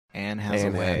Anne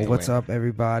Hathaway. What's up,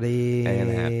 everybody? Anne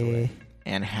Hathaway.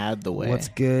 Anne Hathaway. What's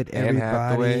good, Anne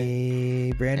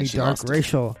everybody? Brand new And she Dark lost it.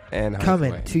 Racial Anne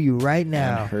coming Hathaway. to you right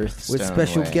now Anne Hearthstone with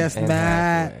special away. guest Anne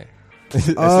Matt.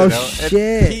 Hathaway. Oh, SNL. And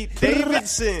shit. Pete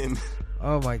Davidson.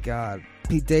 Oh my God,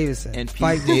 Pete Davidson. And Pete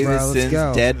Fight me, bro. Let's Davidson's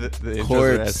go. dead The intros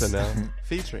corpse. of SNL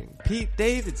featuring Pete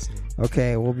Davidson.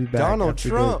 Okay, we'll be back Donald after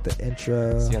Trump. the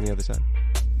intro. See you on the other side.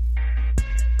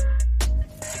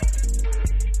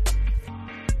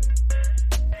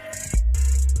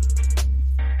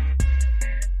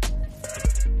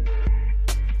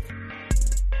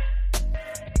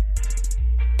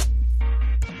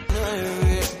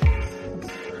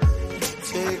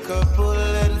 Take a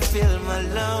bullet and fill my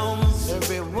lungs.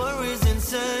 Every worry's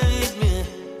inside me.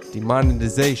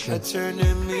 Demonetization. I turn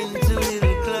them into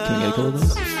little clouds. Can we get a couple of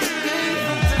those?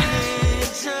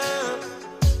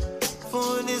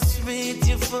 For this sweet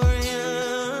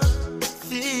euphoria,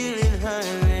 feeling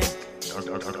high.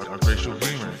 Dark racial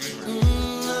humor.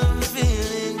 I'm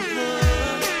feeling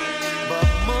good, but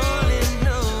more than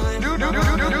knowing, New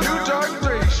dark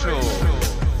racial.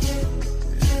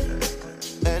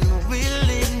 and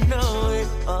really know it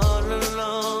all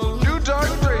along. New dark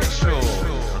racial.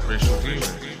 Dark racial humor.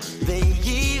 They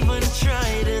even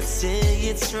try to say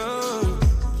it's wrong.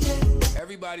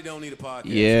 Everybody don't need a podcast.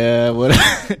 Yeah, what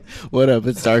up?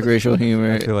 It's Dark Racial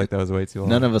Humor. I feel like that was way too long.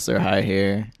 None of us are high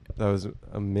here. That was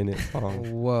a minute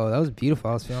long. Whoa, that was beautiful.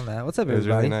 I was feeling that. What's up, It was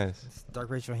everybody? really nice. It's Dark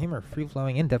Racial Humor,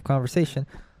 free-flowing, in-depth conversation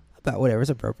about whatever's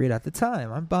appropriate at the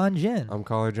time. I'm Bon Jin. I'm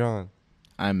Caller John.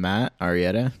 I'm Matt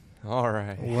Arietta. All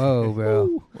right. Whoa,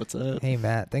 bro. What's up? Hey,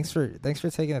 Matt. Thanks for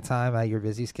taking the time out of your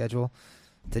busy schedule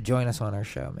to join us on our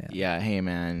show, man. Yeah, hey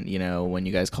man, when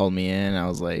you guys called me in, I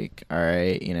was like, all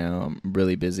right, I'm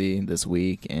really busy this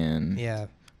week, Yeah.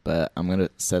 but I'm gonna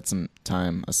set some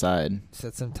time aside.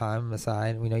 Set some time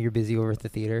aside. We know you're busy over at the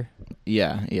theater.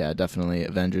 Yeah, definitely.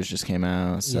 Avengers just came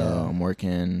out, so Yeah. I'm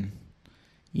working,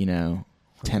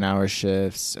 10-hour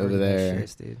shifts over Working those there.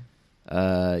 shifts, dude.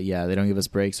 Yeah, they don't give us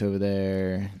breaks over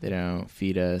there. They don't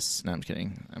feed us. No, I'm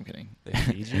kidding. They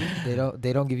feed you?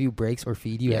 They don't give you breaks or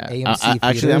feed you Yeah, at AMC actually,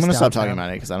 I'm theaters gonna stop talking downtown. about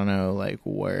it because I don't know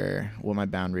what my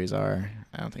boundaries are.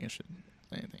 I don't think I should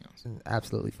say anything else.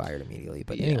 Absolutely fired immediately.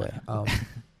 But Yeah. anyway,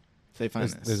 If they find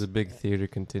There's this. a big theater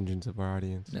contingent of our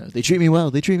audience. No, they treat me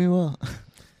well.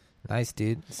 nice,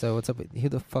 dude. So what's up? Who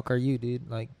the fuck are you, dude?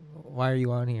 Like, why are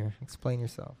you on here? Explain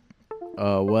yourself.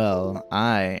 Well,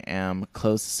 I am a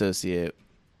close associate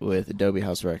with Adobe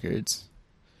House Records.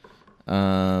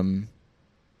 My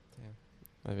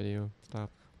video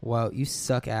stopped. Wow, you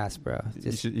suck ass, bro.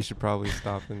 You should probably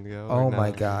stop and go. Oh or my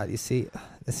no. God! You see,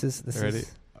 this Ready?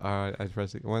 is. All right, I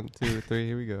press it. 1, 2, 3.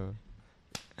 Here we go.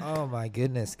 Oh my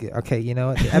goodness. Okay, you know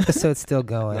what? The episode's still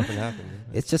going. Nothing happened.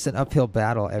 It's just an uphill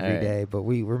battle every Alright. day, but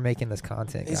we're making this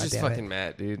content. It's just goddammit. fucking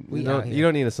Matt, dude. We You out don't, here. you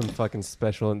don't need some fucking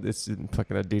special. It's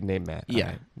fucking a dude named Matt. Yeah. All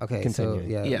right, Okay, continue. so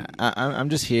yeah, Yeah, I'm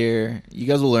just here. You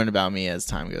guys will learn about me as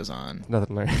time goes on.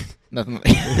 Nothing learned. Nothing.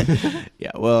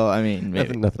 Yeah, well, I mean,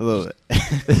 maybe Nothing. a little bit.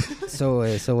 So what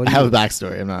I do have you a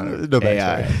backstory. I'm not an No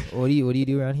AI. backstory. what do you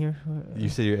do around here? You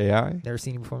say you're AI? Never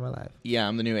seen you before in my life. Yeah,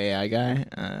 I'm the new AI guy.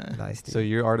 Nice, dude. So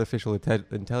you're artificial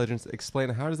intelligence. Explain,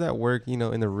 how does that work,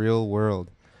 in the real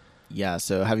world? Yeah,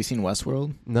 so have you seen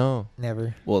Westworld? No.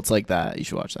 Never. Well, it's like that. You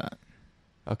should watch that.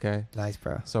 Okay. Nice,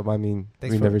 bro. So, I mean,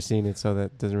 Thanks we've for- never seen it, so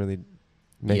that doesn't really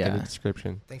make any Yeah.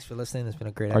 description. Thanks for listening. It's been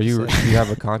a great Do you episode.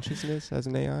 have a consciousness as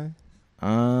an AI?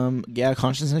 Yeah,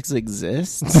 consciousness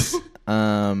exists.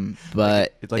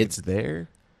 But It's there?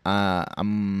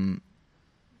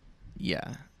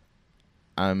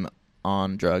 I'm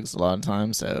on drugs a lot of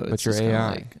times, so But it's you're just kinda AI.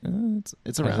 like, it's How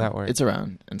does around. that work? It's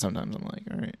around, and sometimes I'm like,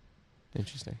 all right,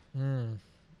 Interesting. Mm,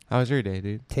 How was your day,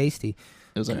 dude? tasty.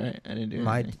 it was all right. I didn't do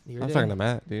anything. Your I was day? talking to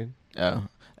Matt, dude. Oh,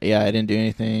 yeah, I didn't do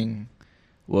anything.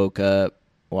 Woke up,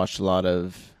 watched a lot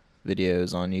of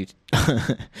videos on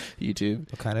YouTube.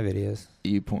 What kind of videos?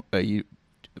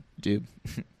 YouTube.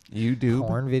 You do?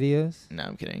 Porn videos? No,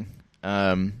 I'm kidding.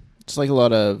 Just like a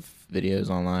lot of videos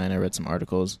online. I read some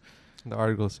articles. The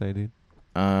articles say, dude.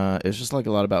 It was just like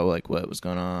a lot about like what was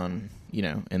going on,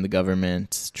 in the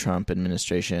government, Trump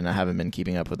administration. I haven't been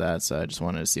keeping up with that, so I just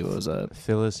wanted to see what was up.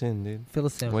 Fill us in, dude. Fill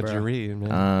us in, What'd bro. you read,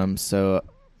 man? So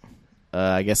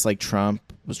I guess like Trump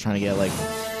was trying to get like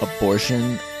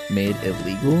abortion made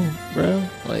illegal, bro.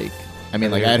 Like, I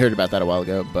mean, like I had heard about that a while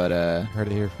ago, but Heard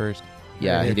it here first.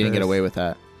 yeah, Heard it he didn't get first. away with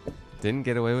that. Didn't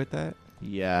get away with that?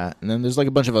 Yeah, and then there's like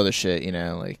a bunch of other shit,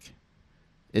 like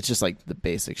it's just like the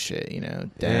basic shit, Yeah,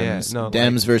 Dems, no,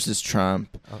 Dems versus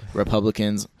Trump, Oh.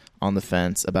 Republicans on the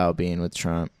fence about being with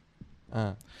Trump.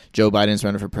 Joe Biden's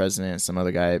running for president. Some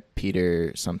other guy,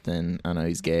 Peter something. I don't know.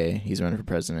 He's gay. He's running for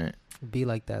president. Be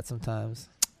like that sometimes.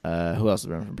 Who else is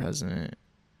running for president?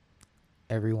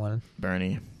 Everyone.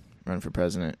 Bernie running for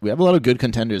president. We have a lot of good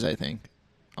contenders, I think,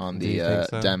 on Do the you think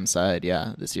so? Dem side.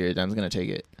 Yeah, this year Dem's gonna take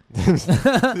it.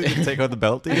 Take out the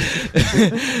belt,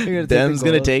 dude. Dem's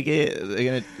gonna take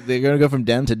it. They're gonna go from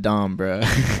Dem to Dom, bro.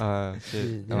 Shit.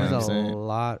 Dude, know what there's I'm a saying?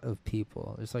 lot of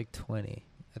people. There's like 20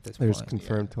 at this There's point.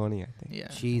 confirmed 20, I think. Yeah. I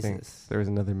think Jesus. there was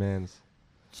another man's.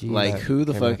 Jesus. Like, that who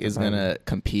the came fuck after is Biden. gonna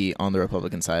compete on the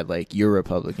Republican side? Like, you're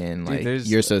Republican, Dude, like there's-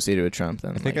 you're associated with Trump.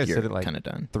 Then I think like, I said you're it, like, kind of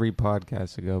done. 3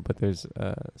 podcasts ago, but there's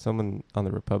someone on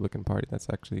the Republican Party that's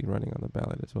actually running on the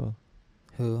ballot as well.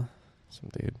 Who? Some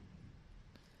dude.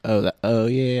 Oh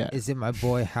yeah. Is it my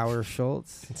boy Howard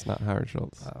Schultz? It's not Howard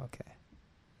Schultz. Oh,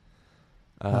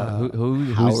 okay.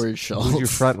 Who's Howard Schultz. Who's your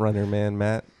front runner, man,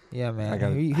 Matt? Yeah, man. I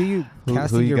got Who it. you Who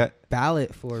casting you your got-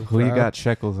 ballot for, Who you bro? got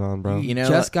shekels on, bro? You know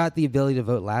just what? got the ability to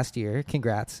vote last year.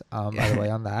 Congrats, by the way,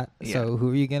 on that. Yeah. So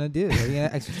who are you going to do? Are you going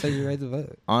to exercise your right to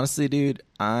vote? Honestly, dude,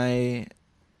 I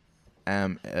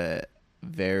am I'm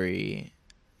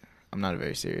not a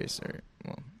very serious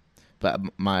but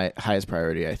my highest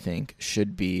priority, I think,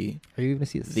 should be Are you going to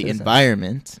see the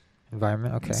environment.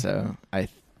 Environment, okay. So I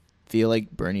feel like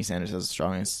Bernie Sanders has the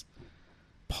strongest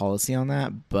policy on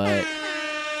that, but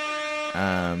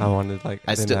I wanted I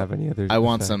didn't still- have any others. I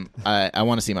want besides- I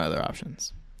want to see my other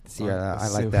options. See, I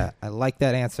So- like that. I like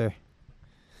that answer.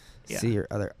 Yeah. See your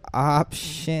other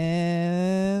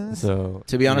options. So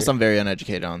To be honest, you're- I'm very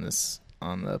uneducated on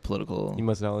the political. you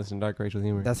must not listen to Dark Racial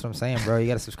Humor. That's what I'm saying, bro. You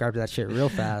got to subscribe to that shit real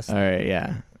fast. All right,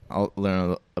 yeah, I'll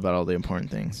learn about all the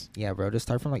important things. Yeah, bro. Just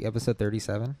start from like episode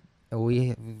 37. We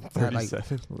had like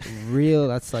 37. real.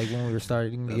 That's like when we were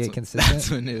starting to get consistent. That's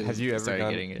when it Have you ever started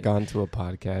getting it. gone to a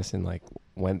podcast and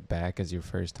went back as your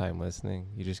first time listening?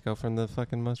 You just go from the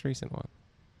fucking most recent one.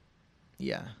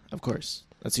 Yeah, of course.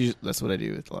 That's what I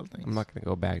do with a lot of things. I'm not gonna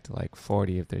go back to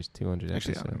 40 if there's 200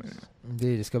 Actually, episodes.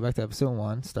 Dude, just go back to episode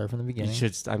 1. Start from the You beginning.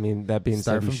 should. That being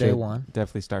Start said, from you day should one.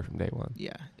 definitely start from day one.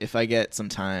 Yeah, if I get some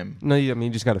time No, you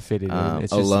just got to fit it in.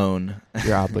 It's alone, just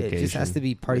your It obligation. just has to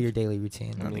be part of your daily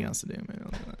routine. nothing else to do. Maybe I'll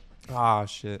do that. Oh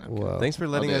shit! Whoa. Thanks for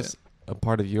letting do us a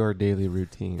part of your daily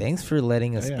routine. Thanks for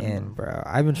letting us Yeah, in, man. bro.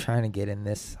 I've been trying to get in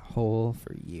this hole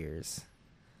for years.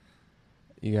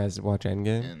 You guys watch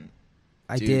Endgame? And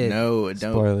I dude, did. No,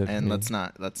 don't. Spoil it for And me. let's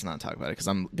not talk about it because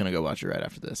I'm gonna go watch it right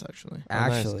after this, actually.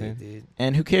 Actually, nice, dude.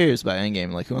 And who cares about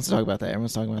Endgame? Like, who wants to talk about that?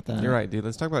 Everyone's talking about that. You're right, dude.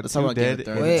 Let's talk about Let's two talk about Game dead. of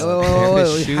Thrones. Wait,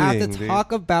 innocent we have shooting, to dude.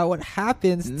 talk about what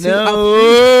happens to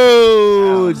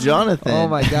No, Jonathan. Oh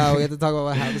my god, we have to talk about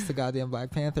what happens to goddamn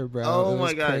Black Panther, bro. Oh It was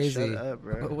my god, crazy. shut up,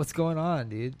 bro. What's going on,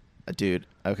 dude? Dude,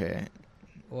 okay,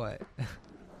 What?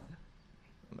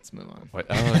 let's move on. What?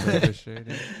 Oh, that's straight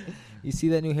in. You see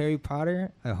that new Harry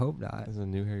Potter? I hope not. There's a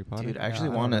new Harry Potter. Dude, I actually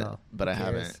I want don't it, know. but I Who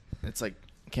haven't. cares? It's like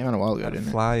came out a while ago, That didn't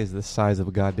it? fly is the size of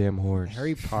a goddamn horse.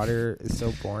 Harry Potter is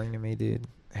so boring to me, dude.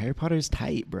 Harry Potter's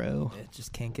tight, bro. I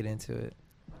just can't get into it.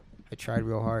 I tried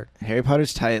real hard. Harry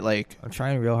Potter's tight. Like, I'm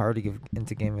trying real hard to get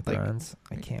into Game of Like- Thrones.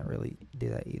 I can't really do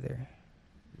that either.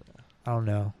 I don't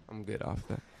know. I'm good off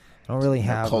that. I don't really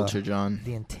have culture, John.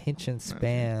 the attention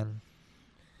span.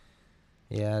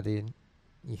 Yeah, dude.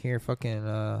 You hear fucking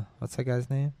what's that guy's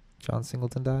name? John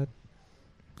Singleton died.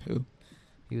 Who?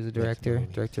 He was a That's director,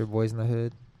 funny. director of Boys in the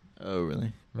Hood. Oh,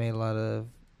 really? Made a lot of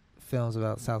films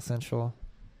about South Central.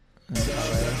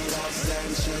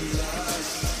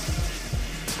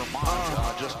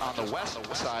 Just on the west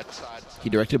side. He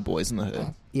directed Boys in the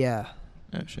Hood. Yeah,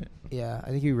 Oh shit. yeah. I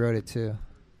think he wrote it too.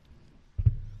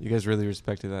 You guys really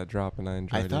respected that drop, and I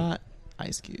enjoyed I it. thought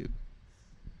Ice Cube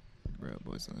wrote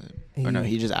Boys in the Hood. Or no,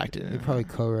 he just acted in He it. probably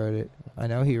co-wrote it. I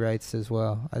know he writes as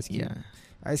well. Ice Cube. Yeah.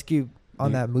 Ice Cube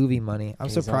on He- that movie money. I'm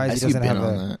he's on- surprised Ice he Cube doesn't been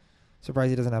have on a that. surprised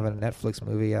he doesn't have a Netflix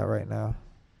movie out right now.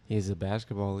 He's a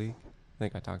basketball league. I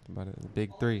think I talked about it. The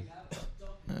Big Three.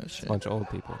 Oh It's a shit. bunch of old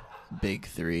people. Big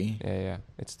Three. Yeah.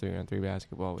 It's 3-on-3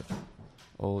 basketball with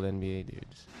old NBA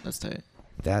dudes. That's tight.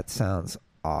 That sounds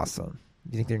awesome.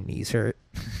 You think their knees hurt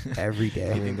every You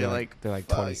day? think they're like, they're like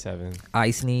fuck. 27.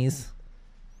 Ice knees?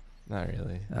 Not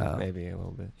really. Oh. Maybe a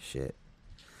little bit. Shit.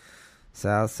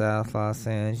 South Los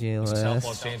Angeles.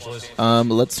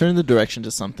 Let's turn the direction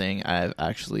to something I've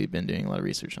actually been doing a lot of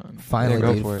research on. Finally, Yeah,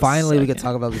 go dude. for it. Finally, we Second. could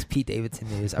talk about this Pete Davidson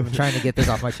news. I've been trying to get this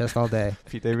off my chest all day.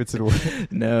 Pete Davidson.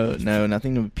 What No,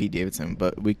 nothing with Pete Davidson,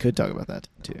 but we could talk about that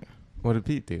too. did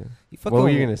Pete do? You What were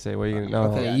you fucking- gonna say? What were you gonna? No.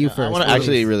 Okay, Yeah, you no, I first, want to please.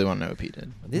 actually really want to know what Pete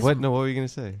did. This, What? No. What were you gonna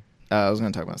say? I was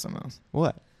going to talk about something else.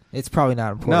 What? It's probably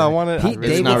not important. No, I wanna- Pete It's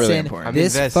Davidson, not really important. I'm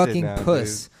this invested fucking now,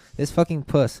 puss. This fucking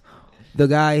puss. The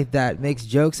guy that makes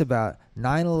jokes about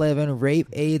 9/11, rape,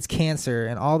 AIDS, cancer,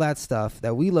 and all that stuff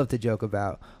that we love to joke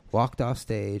about, walked off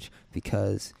stage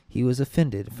because he was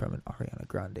offended from an Ariana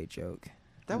Grande joke.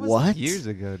 That was What? years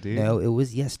ago, dude. No, it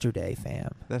was yesterday,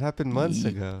 fam. That happened months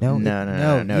ago. No, No,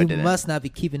 you it didn't. must not be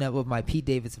keeping up with my Pete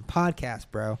Davidson podcast,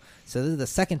 bro. So this is the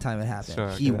second time it happened. Sure,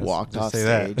 He okay, walked just off say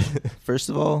that. stage. First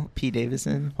of all, Pete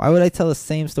Davidson. Why would I tell the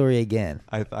same story again?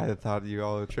 I thought you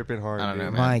all were tripping hard. I don't know,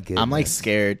 dude. man. My I'm like goodness.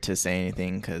 scared to say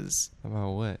anything because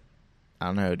About what? I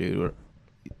don't know, dude.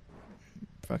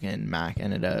 Fucking Mac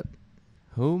ended up.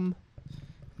 Whom?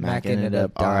 Mac Mac ended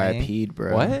up dying. RIP'd,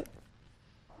 bro. What?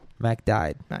 Mac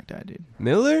died. Mac died, dude.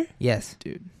 Miller? Yes,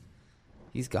 Dude.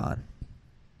 he's gone.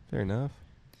 Fair enough.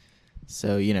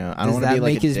 So, I Does don't want that to be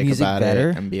like make a his dick music about better?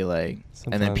 it and be like,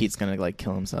 and then Sometimes. Pete's gonna like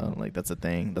kill himself. Like that's a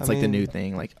thing. That's I like the mean- new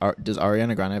thing. Like, does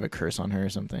Ariana Grande have a curse on her or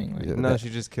something? Like, No, she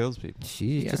just kills people.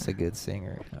 She's Yeah. just a good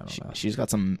singer. I don't know. she's got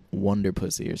some wonder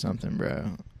pussy or something,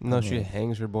 bro. No, I she mean-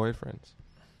 hangs her boyfriends.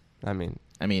 I mean,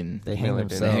 I mean, They hang Miller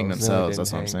themselves. didn't. They hang Miller themselves, didn't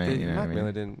that's what I'm hang- saying, Did you know what Mac I mean?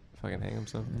 Miller didn't fucking hang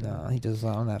himself. No, he just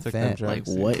on that Took them vent. drugs. like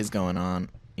dude. what is going on?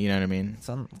 You know what I mean?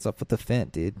 What's up with the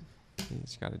vent, dude? You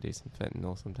just gotta do some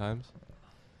fentanyl sometimes.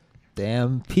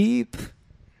 Damn peep.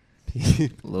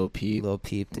 Little Pete, Little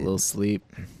peep, dude. little sleep,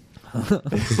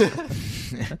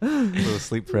 Little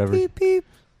sleep forever. Peep peep.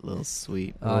 little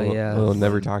sweet. Oh, We'll- yeah. We'll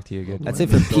never talk to you again. That's it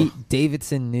for Pete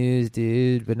Davidson news,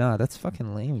 dude. But nah, that's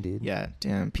fucking lame, dude. Yeah,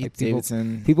 damn. Pete Like, people-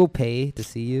 Davidson. People pay to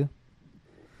see you,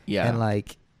 yeah, and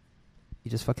like,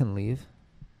 you just fucking leave.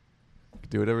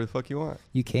 Do whatever the fuck you want.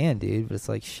 You can, dude, but it's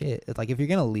like shit. It's like if you're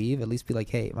gonna leave, at least be like,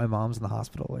 hey, my mom's in the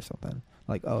hospital or something.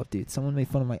 Like, oh, dude, someone made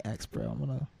fun of my ex, bro. I'm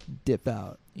gonna dip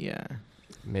out. yeah.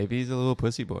 Maybe he's a little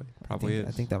pussy boy. Probably is.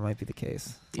 I think that might be the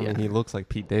case. I mean, Yeah. he looks like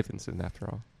Pete Davidson after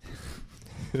all.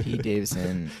 Pete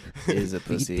Davidson is a Pete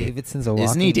pussy. Davidson's a walking.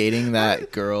 Isn't he dating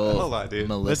that girl? Hold on, dude.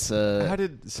 Melissa. How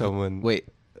did someone? Wait,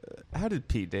 How did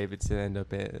Pete Davidson end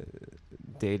up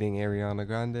dating Ariana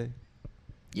Grande?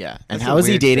 yeah. And That's how a is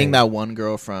he weird dating thing. that one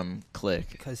girl from Click?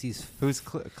 Because he's Who's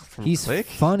from he's Click?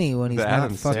 funny when he's The not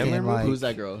Adam fucking Sandler movie? like Who's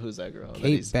that girl? Who's that girl?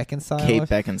 Kate Beckinsale. Kate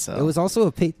Beckinsale. It was also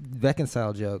a Kate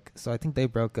Beckinsale joke, so I think they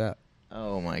broke up.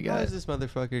 Oh my Why god. is this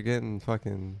motherfucker getting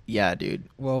fucking? Yeah, dude.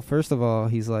 Well, first of all,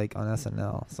 he's like on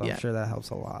SNL, so Yeah. I'm sure that helps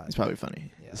a lot. He's probably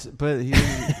funny. Yeah. But he.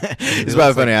 He's looks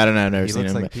probably funny. like- I don't know. I've never he seen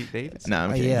looks him. like but- Pete Davidson. No,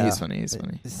 I'm kidding. Yeah. He's funny. He's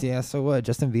funny. Yeah, so what?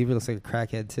 Justin Bieber looks like a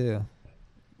crackhead too.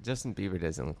 Justin Bieber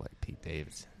doesn't look like Pete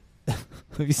Davidson.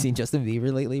 Have you seen Justin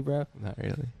Bieber lately, bro? Not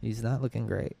really. He's not looking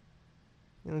great.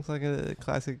 He looks like a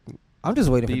classic. I'm just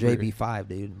waiting for Bieber. JB5,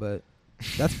 dude, but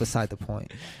that's beside the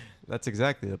point. That's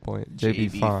exactly the point.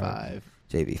 JB5.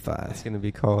 JB5. It's gonna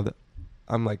be called.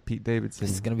 I'm like Pete Davidson.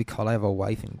 It's going to be called I Have a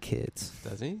Wife and Kids.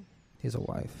 Does he? He has a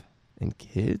wife. And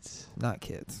kids? Not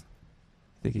kids.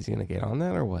 Think he's gonna get on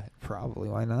that or what? Probably.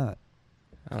 Why not?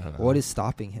 I don't know. What is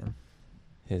stopping him?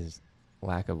 his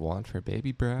lack of want for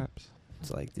baby, perhaps?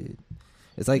 It's like, dude.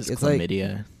 It's like, Just it's like,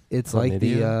 chlamydia. it's like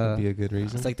Chlamydia the, would be a good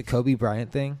reason. it's like the Kobe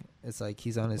Bryant thing. It's like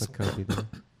he's on his, What Kobe did.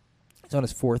 he's on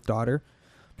his fourth daughter.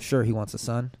 I'm sure he wants a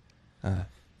son,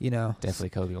 you know. Definitely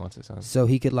Kobe wants a son. So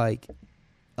he could like,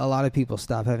 a lot of people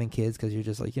stop having kids because you're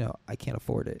just like, you know, I can't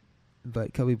afford it.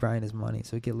 But Kobe Bryant has money,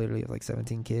 so he could literally have like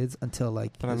 17 kids until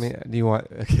like. But I his- mean, do you want?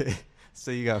 Okay, so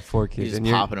you got 4 You're kids, just and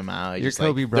you're popping them out. you're Just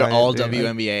Kobe like, Bryant, they're all dude.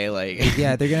 WNBA. Like,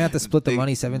 yeah, they're gonna have to split the They-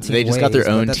 money 17 they just got their ways,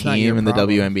 but own that's not your team in the problem.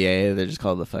 WNBA. They're just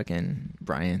called the fucking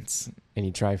Bryants. and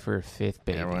you try for a 5th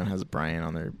baby. Everyone has Bryant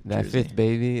on their That jersey. 5th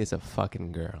baby is a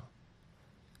fucking girl.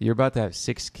 You're about to have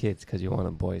 6 kids because you want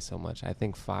a boy so much. I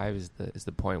think 5 is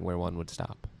the point where one would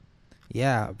stop.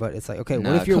 Yeah, but it's like, okay,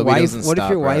 Nah, what if your Kobe wife? doesn't What if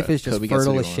stop, your bro. wife is just Kobe gets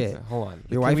fertile what as he wants. shit? Hold on. Your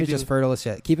Can wife we is just do- fertile as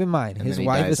shit. Keep in mind, And his then he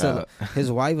wife dies is out.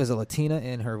 his wife is a Latina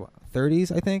in her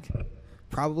 30s, I think.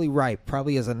 Probably ripe.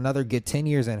 Probably has another good 10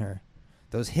 years in her.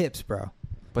 Those hips, bro.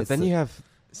 But It's then the- you have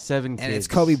 7 kids. And it's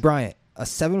Kobe Bryant, a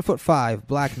 7'5"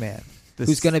 black man The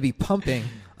who's s- gonna be pumping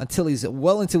until he's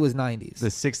well into his 90s. The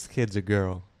 6th kid's a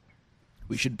girl.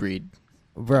 We should breed.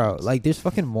 Bro, like there's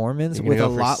fucking Mormons You're with a gonna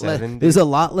go for lot less. 7, There's dude? a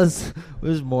lot less.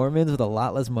 There's Mormons with a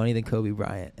lot less money than Kobe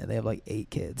Bryant, and they have like 8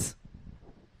 kids.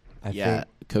 I yeah, think.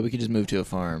 Kobe could just move to a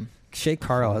farm Shay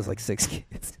Carl has like 6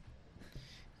 kids.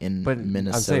 in But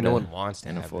Minnesota. I'm saying no one wants to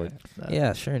and have afford that. that.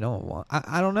 Yeah, sure. No one wants.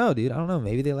 I don't know, dude. I don't know.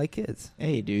 Maybe they like kids.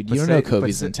 Hey, dude, But you don't say- know but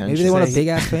Kobe's say- intentions. Maybe they want a Say- big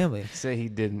ass family. Say he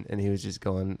didn't, and he was just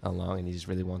going along, and he just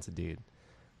really wants a dude,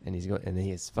 and he's going, and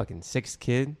he has fucking 6th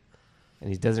kid, and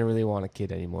he doesn't really want a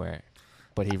kid anymore,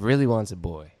 but he really wants a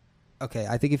boy. Okay,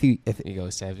 I think if You go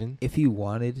 7. if you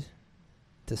wanted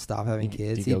to stop having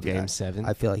kids, You go he'd be game like- 7.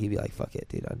 I feel like he'd be like, "Fuck it,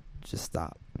 dude. I'd just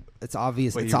stop." It's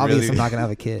obvious. But It's you obvious really- I'm not gonna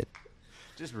have a kid.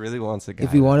 Just really wants a guy.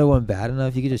 If you wanted one bad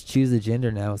enough, you could just choose the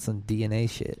gender now with some DNA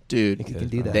shit. Dude, You can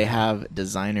do that. they have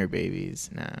designer babies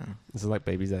now. This is like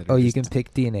babies that. Oh, are you just- can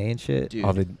pick DNA and shit. Dude,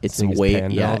 All the it's things way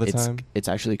panda all the it's time? it's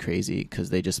actually crazy because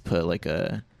they just put like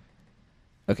a.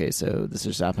 Okay, so this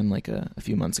just happened like a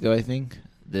few months ago, I think.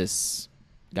 This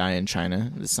guy in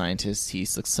China, the scientist, he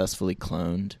successfully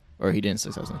cloned, or he didn't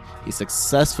successfully. He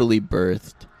successfully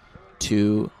birthed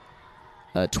two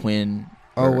twin.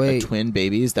 Oh, or, wait. twin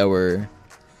babies that were.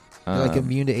 They're like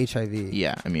immune to HIV.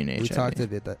 Yeah, immune to We HIV. talked a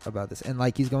bit about this, and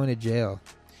like he's going to jail.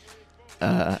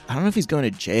 I don't know if he's going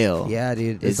to jail. Yeah,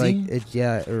 dude. Is It's like he?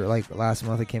 or like last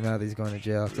month it came out that he's going to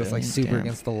jail. So it's like Really? super Damn.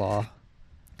 against the law.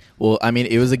 Well, I mean,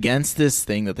 it was against this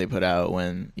thing that they put out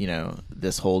when,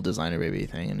 this whole designer baby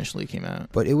thing initially came out.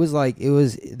 But it was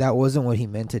that wasn't what he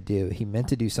meant to do. He meant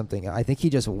to do something. I think he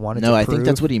just wanted to No, I think prove-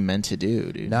 that's what he meant to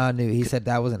do, dude. Nah, no, he said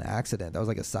that was an accident. That was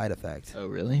like a side effect. Oh,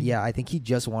 really? Yeah, I think he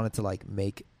just wanted to like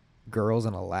make girls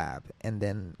in a lab, and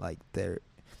then like they're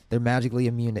magically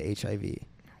immune to HIV.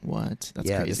 What? That's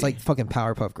yeah, crazy. it's like fucking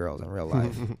Powerpuff Girls in real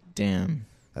life. Damn.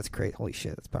 That's crazy. Holy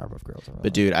shit, that's Powerpuff Girls in real But,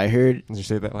 life. dude, I heard... Did you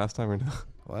say that last time or no?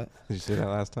 What? Did you say that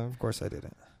last time? Of course I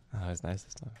didn't. Oh, it was nice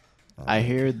this time. I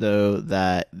heard, though,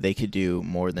 that they could do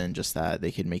more than just that.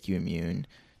 They could make you immune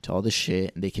to all the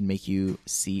shit. They can make you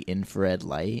see infrared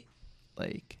light.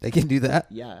 Like... They can do that.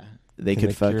 Yeah. They Can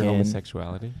could cure fucking...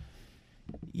 homosexuality.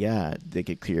 Yeah, they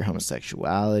could clear As long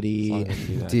homosexuality. as they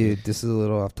do that. Dude, this is a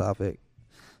little off topic.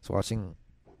 I was watching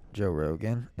Joe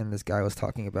Rogan, and this guy was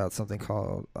talking about something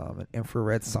called an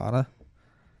infrared sauna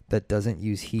that doesn't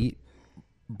use heat,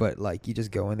 but like you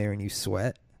just go in there and you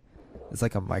sweat. It's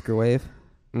like a microwave.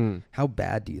 Mm. How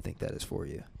bad do you think that is for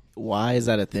you? Why is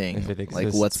that a thing? If it Like,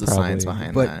 exists, what's the science probably.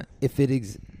 behind But that? if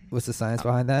it what's the science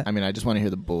behind that? I mean, I just want to hear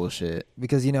the bullshit.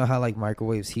 Because you know how like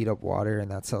microwaves heat up water, and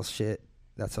that's how shit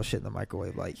in the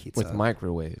microwave like heats With up.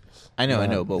 microwaves. I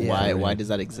know, but Yeah, why right. does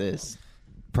that exist?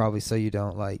 Probably so you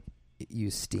don't like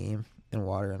use steam and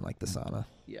water in like the sauna.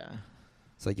 Yeah.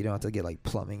 It's like you don't have to get like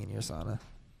plumbing in your sauna.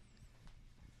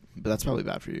 But that's probably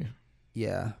bad for you.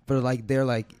 Yeah, but like they're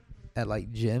like at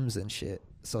like gyms and shit.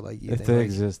 So like you If think they like,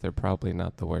 exist, they're probably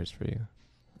not the worst for you.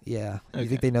 yeah, you Okay.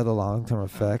 think they know the long term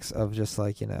effects of just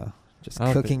like just I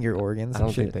don't cooking think- your organs I and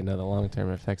don't shit? think they know the long-term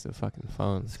effects of fucking It's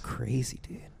phones. crazy,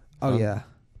 dude. Oh Phone- yeah,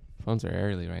 Phones are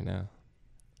early right now.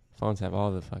 Phones have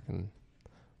all the fucking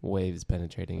waves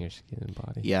penetrating your skin and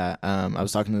body. Yeah. I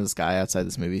was talking to this guy outside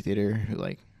this movie theater who,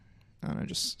 like, I don't know,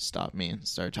 just stopped me and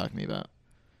started talking to me about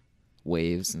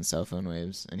waves and cell phone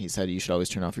waves. And he said you should always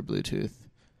turn off your Bluetooth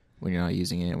when you're not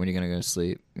using it, when you're going to go to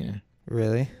sleep.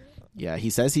 really? Yeah, he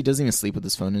says he doesn't even sleep with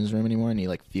his phone in his room anymore, and he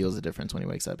like feels the difference when he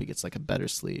wakes up. He gets like a better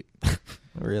sleep.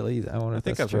 Really? I wonder. I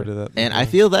think I've heard of that. And I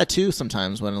feel that too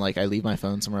sometimes when like I leave my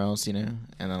phone somewhere else, and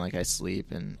then like I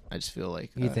sleep and I just feel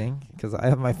like You think? Because I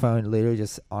have my phone literally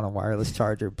just on a wireless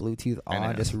charger, Bluetooth I know.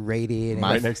 on, just radiating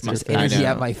My- Right next to just your face. energy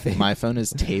I at know. my face. My phone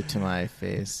is taped to my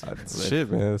face, with-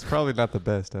 Shit, man. It's probably not the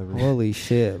best ever. Holy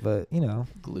shit! But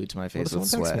glued to my what face if with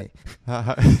someone texts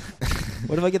sweat. me?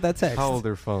 What if I get that text? How old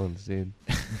are phones, dude?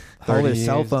 How old are 30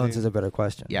 cell years, phones dude? is a better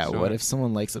question. Yeah, Sure. what if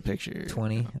someone likes a picture?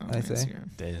 20, on I say. Instagram?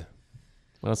 Damn.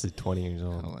 What else is 20 years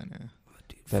old? Hell, I know.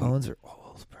 Dude, Then- phones are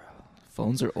old, bro.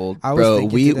 Phones are old, I was bro.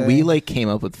 thinking We today- like came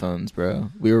up with phones, bro.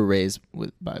 We were raised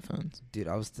by phones. Dude,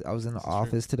 I was in the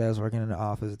office today. I was working in the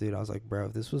office, dude. I was like, bro,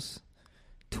 if this was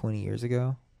 20 years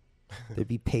ago, there'd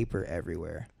be paper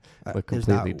everywhere. Look There's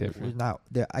completely not, different.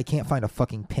 There's not. I can't find a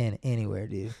fucking pen anywhere,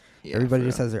 dude. Yeah, Everybody for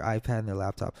just real. has their iPad and their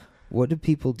laptop. What did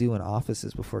people do in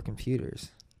offices before computers?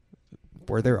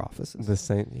 Were there offices? The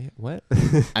same. Yeah, what?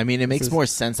 I mean, it makes is- more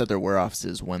sense that there were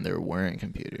offices when there weren't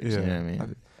computers. You know what I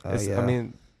mean? Oh, It's- yeah. I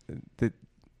mean, the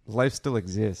life still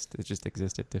exists. It just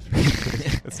existed differently.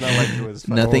 It's not like it was.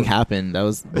 Nothing phone. happened. That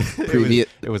was It previous.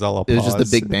 was all a It was just the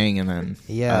pause. Big Bang, and then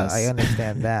Yeah, us. I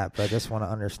understand that, but I just want to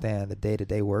understand the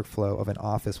day-to-day workflow of an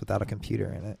office without a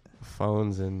computer in it.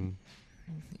 Phones and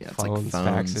Yeah, it's phones, like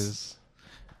phones, faxes,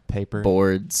 paper.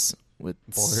 boards with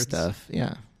Boards? stuff.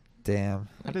 Yeah, Damn,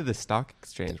 How did the stock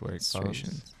exchange work? Demonstration.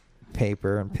 Phones,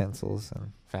 paper and pencils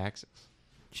and faxes.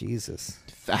 Jesus.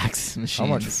 fax machines. How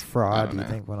much I fraud don't do you know.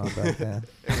 think went on back then?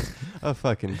 A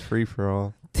fucking free for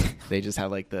all. They just had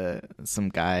like some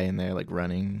guy in there like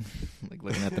running, like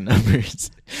looking at the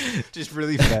numbers, Just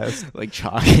really fast. like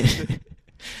chalk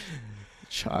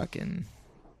and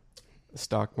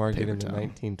Stock market Paper in the towel.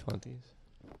 1920s.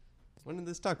 When did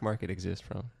the stock market exist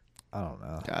from? I don't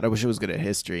know. God, I wish it was good at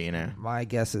history. My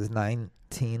guess is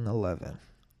 1911.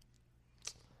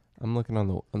 I'm looking on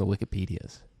the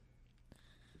Wikipedias.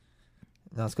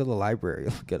 No, let's go to the library.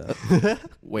 Look it up.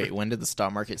 Wait, when did the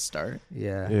stock market start?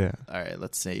 Yeah. Yeah. All right,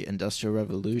 let's say Industrial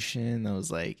Revolution. That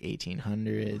was like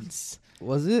 1800s.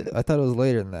 Was it? I thought it was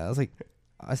later than that. I was like,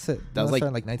 That was like-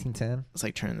 started like 1910. It's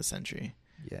like turn of the century.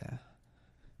 Yeah.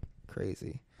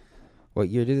 Crazy. What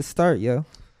year did it start, yo?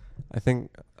 I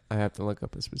think I have to look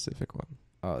up a specific one.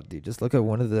 Oh, dude, just look at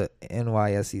when did the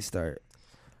NYSE start.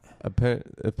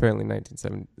 Apparently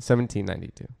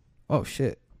 1792. Oh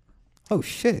shit. Oh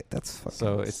shit. That's fucking.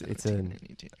 So it's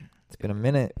 1792. It's been a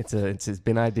minute. it's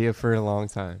been idea for a long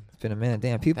time. It's been a minute.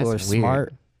 Damn, people That's are weird.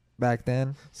 smart back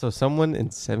then. So someone in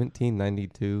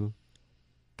 1792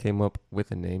 came up with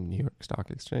the name New York Stock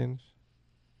Exchange.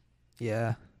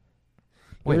 Yeah.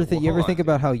 Wait, you ever hold think on.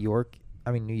 about how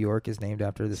New York is named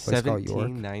after this place called York?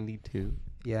 1792.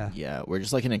 Yeah. Yeah, we're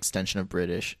just like an extension of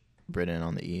Britain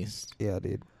on the east. Yeah,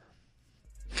 dude.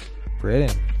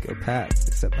 Britain, go Pats,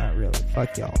 except not really.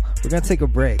 Fuck y'all. We're gonna take a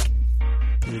break.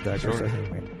 This is Dark Sure. Show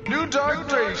Humor. New Dark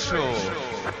Day Show.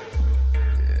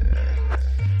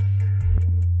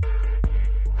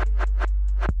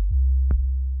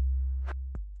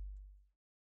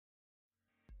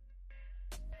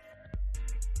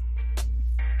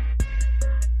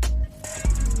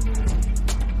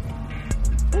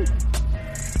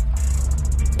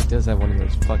 It does have one of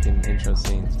those fucking intro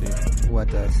scenes, dude. What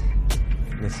does?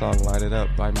 The song "Light It Up"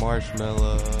 by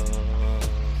Marshmello.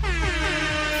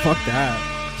 Fuck that.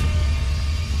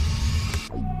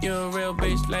 You're a real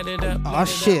bitch, light it up. Aw,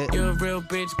 shit. You're a real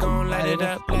bitch, gon' light it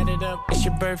up, light it up. It's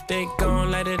your birthday, gon'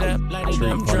 light it up, light it Tree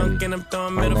up. I'm party. drunk and I'm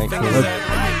throwing middle Night fingers club.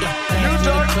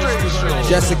 up.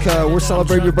 Jessica, we're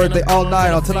celebrating your birthday all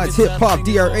night on tonight's Hip Hop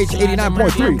DRH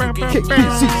 89.3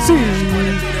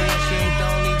 KPCC.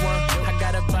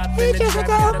 Hey Jessica,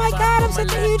 oh my god, I'm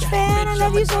such a huge fan. I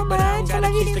love you so much. I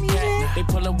love your new music. They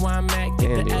pull a wine mat, get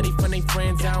Damn, the addy dude. from they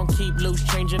friends. I don't keep loose,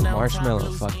 changing out.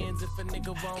 Marshmello fucking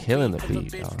killing the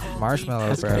beat, dog. Marshmello,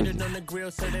 That's bro. crazy.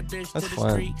 That's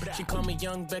fun. She call me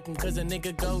Young Beckham cause a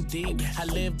nigga go deep. I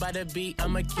live by the beat,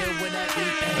 I'ma kill what I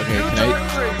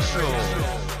eat.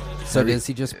 Okay, So does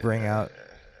he just bring out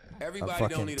a Everybody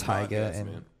fucking don't need a Tyga podcast,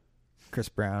 and man. Chris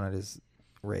Brown at his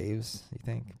raves? You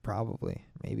think? Probably.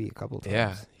 Maybe a couple times.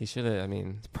 Yeah, he should have. I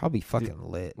mean, It's probably fucking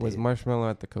lit. was dude. Marshmello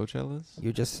at the Coachellas?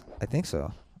 You just, I think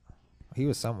so. He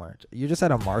was somewhere. You just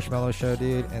had a Marshmello show,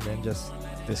 dude, and then just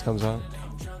This comes on.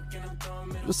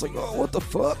 like, oh, what the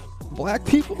fuck? Black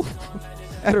people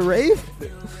at a rave?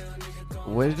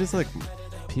 What does like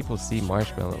people see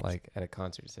Marshmello like at a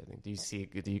concert setting? Do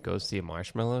you go see a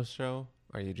Marshmello show,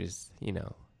 or are you just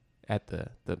at the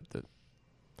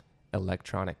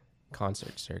electronic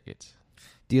concert circuits?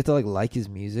 Do you have to like his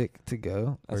music to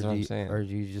go? That's or what do I'm you, saying. Or do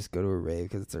you just go to a rave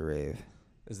because it's a rave?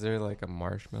 Is there like a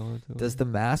Marshmello to Does it? The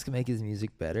Mask make his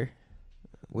music better?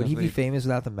 Would he be Definitely famous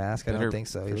without The Mask? I better- don't think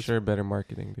so. For sure, better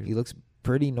marketing, dude. He looks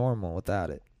pretty normal without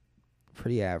it.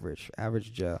 Pretty average.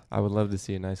 Average Joe. I would love to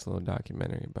see a nice little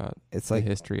documentary about It's the like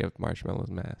history of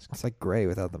Marshmello's mask. it's like Gray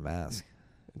without the mask.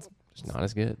 It's not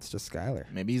as good. It's just Skylar.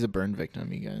 maybe he's a burn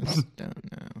victim. You guys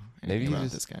don't know Maybe anything he about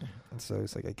just- this guy. And so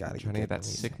he's like, I gotta Trying to get my that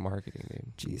music. sick marketing,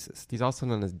 dude. Jesus. He's also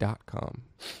known as .com.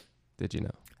 Did you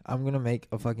know? I'm gonna make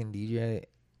a fucking DJ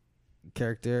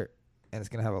character, and it's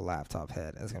gonna have a laptop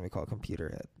head, and it's gonna be called Computer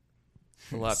Head.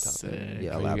 A laptop. Sick.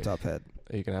 Yeah, a Are you- laptop head.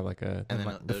 Are you gonna have like a? And then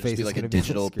my- it'll the just face be is like a gonna be on the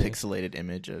digital screen. pixelated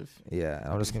image of, Yeah,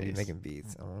 I'm just gonna be face. making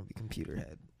beats. I want to be Computer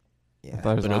Head. Yeah. I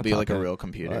thought it was but it'll be laptop like a head. real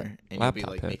computer, What? and you'll be Laptop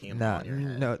like head. making them Nah, on your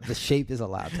head. no, the shape is a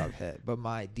laptop head, but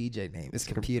my DJ name is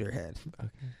Com- Computer Head. Okay.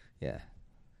 Yeah,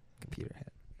 Computer Head.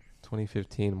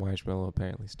 2015, Marshmello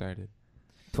apparently started,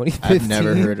 2015. I've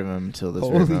never heard of him till this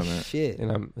very Holy moment. shit!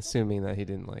 and I'm assuming that he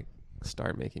didn't like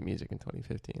start making music in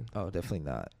 2015. Oh, definitely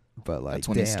not. But like, That's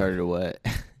when damn, he started what?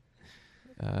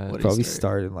 Uh, What probably he started?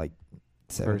 started in like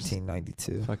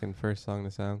 1792. fucking first song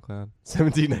to SoundCloud,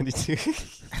 1792.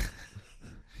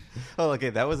 Oh,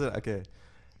 okay, that was okay.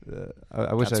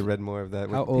 I wish I That's- read more of that.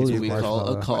 How Wikipedia old is we call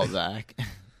a Marshmello? callback.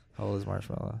 How old is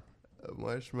Marshmello?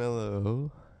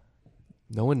 Marshmello.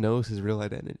 No one knows his real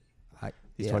identity.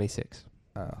 He's yeah. 26.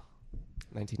 Oh,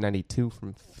 1992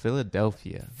 from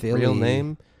Philadelphia. Philly. Real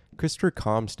name, Christopher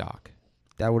Comstock.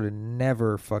 that would have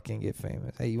never fucking get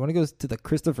famous. Hey, you want to go to the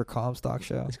Christopher Comstock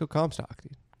show? Let's go Comstock,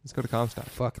 dude. Let's go to Comstock.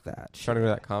 Fuck that. Trying to shit. go to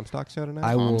that Comstock show tonight?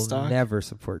 I will Comstock? never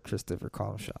support Christopher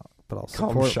Comstock, but I'll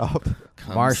support Comstock.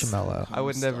 Marshmello. I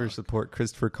would never Comstock. support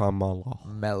Christopher Comstock.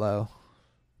 Mellow.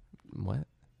 What?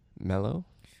 Mellow?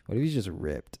 What if he's just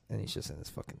ripped and he's just in this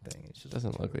fucking thing? He's just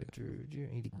Doesn't look it.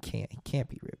 He can't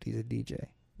be ripped. He's a DJ.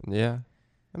 Yeah.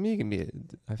 I mean, you can be.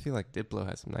 I feel like Diplo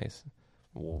has some nice.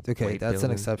 Okay, weight that's an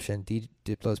building. exception.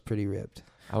 Diplo's pretty ripped.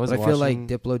 I was. But I feel like watching-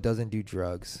 Diplo doesn't do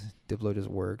drugs. Diplo just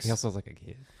works. He also has like a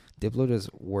kid. Diplo just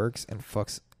works and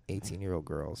fucks 18-year-old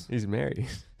girls. He's married.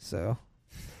 So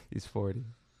He's 40.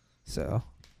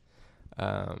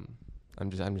 I'm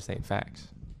just saying facts.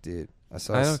 dude, I I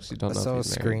saw actually don't know if a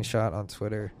he's married. screenshot on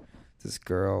Twitter. This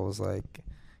girl was like,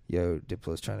 "Yo,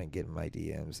 Diplo's trying to get in my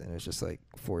DMs," and it was just like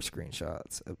 4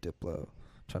 screenshots of Diplo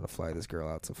trying to fly this girl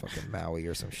out to fucking Maui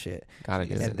or some shit. Gotta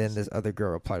do And it. then this other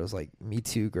girl replied, was like, "Me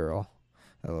too, girl."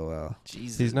 LOL.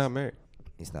 Jesus. He's not married.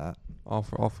 He's not. All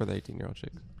for the 18-year-old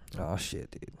chicks. Oh shit,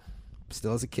 dude.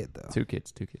 Still as a kid though. 2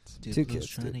 kids. Two kids,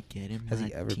 trying dude. to get him. Has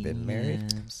he ever been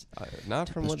married? Not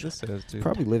from Diplo's what this says, dude.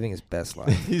 Probably living his best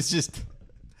life. He's just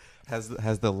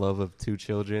has the love of 2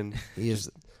 children, He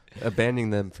is. abandoning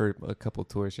them for a couple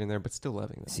tours here and there, but still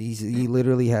loving them. See, he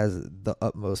literally has the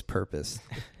utmost purpose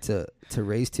to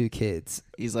raise 2 kids.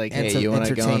 He's like, And hey, to you want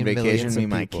to go on entertain vacation millions with of me,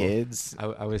 my people. kids?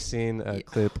 I was seeing a Yeah.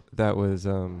 clip that was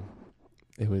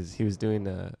he was doing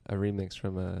a remix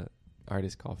from a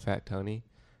artist called Fat Tony,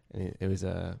 and it was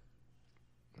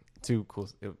 2 cool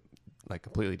like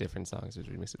completely different songs. It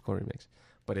was remixed, a cool remix,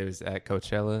 but it was at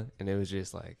Coachella, and it was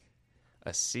just like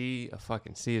a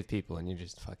fucking sea of people, and you're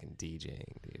just fucking DJing,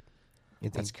 dude. You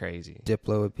think That's crazy.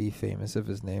 Diplo would be famous if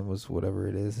his name was whatever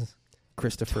it is?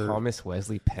 Christopher. Thomas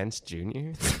Wesley Pence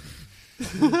Jr.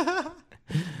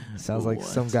 Sounds like What?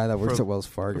 some guy that works From- at Wells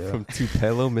Fargo. from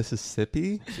Tupelo,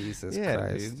 Mississippi. Jesus Yeah,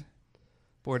 Christ. dude.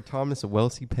 Boy, Thomas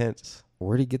Wesley Pence.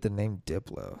 Where'd he get the name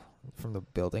Diplo? From the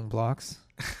building blocks?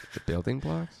 The building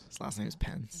blocks. His last name is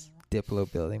Pence.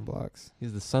 Diplo building blocks.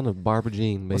 He's the son of Barbara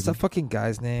Jean, baby. What's that fucking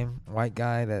guy's name? White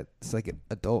guy that's like an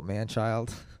adult man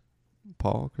child.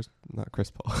 Paul? Not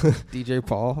Chris Paul. DJ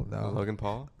Paul? No. Logan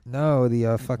Paul? No,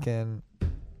 the fucking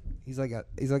he's like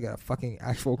a fucking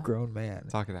actual grown man.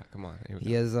 Talk it out. Come on. Here we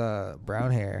He go. has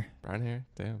brown hair. Brown hair?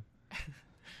 Damn.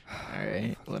 All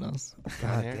right. What else?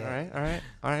 God Brown hair? damn.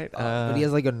 All right. But he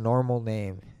has like a normal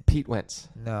name. Pete Wentz.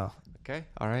 No. Okay.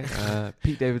 All right.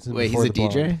 Pete Davidson. Wait, before he's a the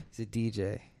DJ? He's a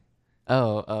DJ.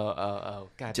 Oh.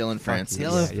 God. Dylan fuck Francis. you.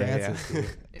 Dylan Yeah. Francis,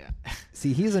 dude. Yeah.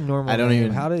 See, he's a normal I don't name.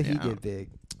 even- How did he yeah. get big?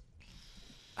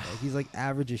 Like, he's like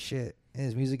average as shit. And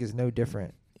his music is no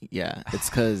different. Yeah. It's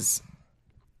because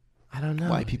I don't know.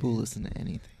 white people listen to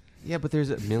anything. Yeah, but there's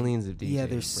millions of DJs. Yeah,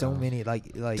 there's so bro. many like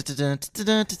I don't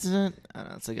know.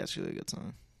 It's like actually a good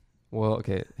song. Well,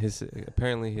 okay.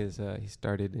 Apparently he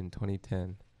started in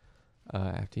 2010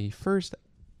 after he first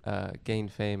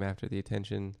gained fame after the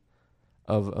attention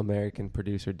of American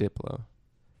producer Diplo,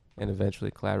 and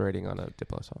eventually collaborating on a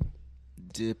Diplo song.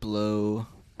 Diplo.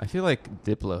 I feel like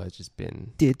Diplo has just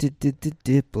been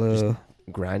Diplo.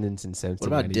 grinding since What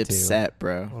about 1792. Dipset,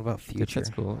 bro? What about Future? Dipset's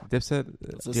cool. Dipset.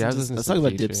 Let's talk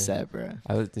about Dipset,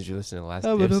 bro. Did you listen to the last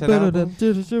Dipset album?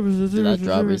 Did that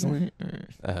drop recently?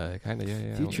 Kind of,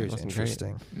 yeah. Future's It wasn't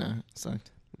interesting. No, it sucked.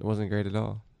 Great. It wasn't great at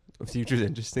all. Future's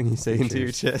interesting. You say into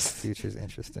your chest. Future's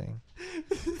interesting.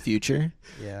 Future?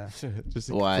 Yeah. Just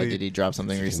a Why complete- did he drop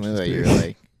something It's recently that you're interesting.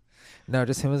 like? No,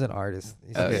 just him as an artist.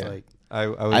 He's Oh, just yeah. like I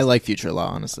I like Future a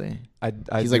lot, honestly. I He's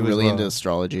do like as really well. into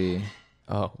astrology.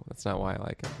 Oh, that's not why I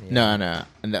like him. yeah. No,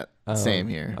 and that same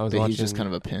here. I was But he's just watching- kind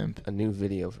of a pimp. A new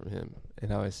video from him,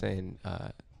 and I was saying,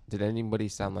 did anybody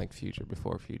sound like Future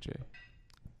before Future?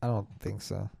 I don't think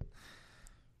so.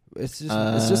 It's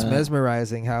just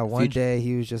mesmerizing how one Future- day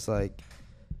he was just like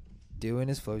doing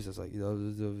his flow. He's just like,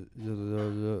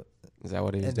 and Is that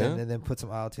what he was doing? then put some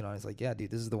auto-tune on. He's like, yeah,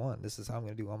 dude, this is the one. This is how I'm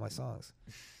gonna do all my songs,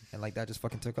 and like that just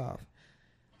fucking took off.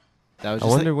 That was I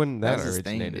just wonder like, when that that was his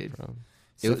thing, originated dude. from.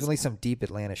 It's It was- definitely some deep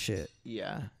Atlanta shit.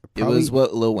 yeah. It Probably- was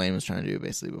what Lil Wayne was trying to do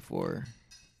basically before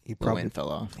He Lil probably Wayne fell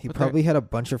off. he But probably had a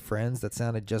bunch of friends that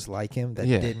sounded just like him that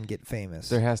Yeah. didn't get famous.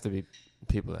 There has to be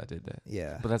people that did that,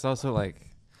 Yeah. but that's also like,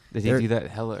 did There- he do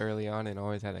that hella early on and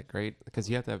always had a great? Because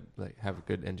you have to have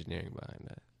good engineering behind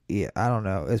that. Yeah, I don't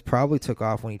know. It probably took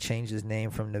off when he changed his name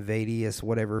from Nevadius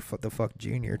whatever the fuck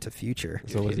Junior to Future.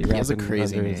 So was he He has a rapping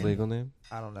crazy under his name. legal name?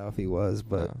 I don't know if he was,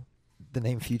 but No. the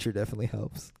name Future definitely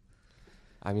helps.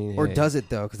 I mean, Or hey, does it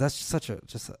though? Because that's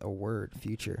just a word,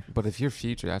 Future. But if you're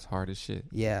Future, that's hard as shit.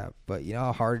 Yeah, but you know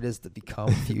how hard it is to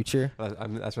become Future.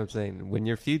 That's what I'm saying. When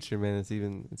you're Future, man,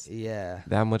 it's Yeah,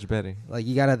 that much better. like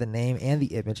you gotta have the name and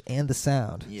the image and the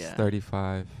sound. Yeah.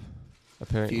 35.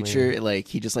 Apparently, Future, like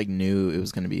he just like knew it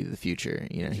was gonna be the future.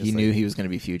 You know, He's he just knew like- he was gonna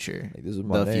be Future. Like, this is The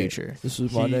my name. Future. This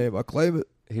is my He- name. I claim it.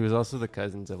 He was also the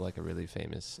cousins of like a really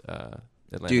famous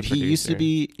Atlanta Dude, he used to producer.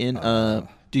 be in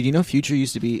dude, you know Future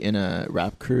used to be in a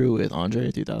rap crew with Andre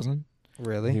 3000?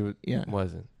 Really? He Yeah.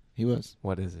 wasn't. He was.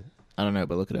 What is it? I don't know,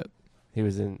 but look it up. He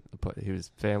was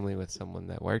family with someone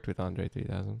that worked with Andre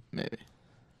 3000. Maybe.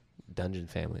 Dungeon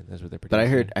Family. That's what they're. But I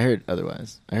heard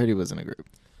otherwise. I heard he was in a group.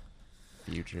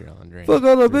 Future Andre. Fuck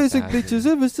all the basic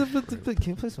 3000. bitches. Can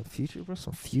you play some Future, bro?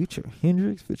 Some Future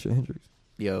Hendrix.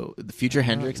 Yo, the Future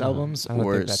Hendrix no, albums I don't think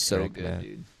were that's so correct, good, man.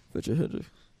 dude. Future Hendrix.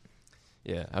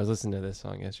 Yeah, I was listening to this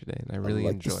song yesterday, and I really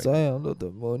like enjoyed the it. sound of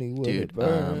the money when Dude, it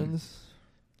burns.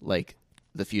 Like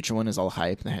the Future one is all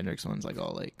hype, and the Hendrix one's like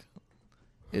all like,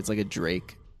 it's like a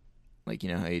Drake, like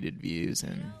you know how he did Views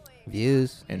and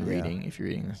Views and yeah. Reading. If you're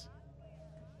reading this,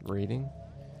 Reading?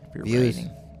 if you're Views.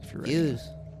 writing, if you're writing. Views.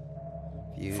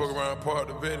 Views. Fuck around, part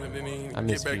the bed, and then he I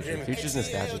miss get back Future. in. Future's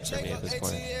nostalgic for me at this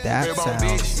point. That Rip on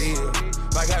bitch,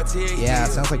 sounds. yeah. Yeah,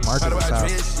 it sounds like marketing How do I stuff.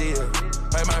 dress, yeah.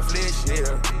 Like my flesh,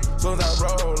 yeah. Soon as I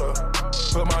roll up,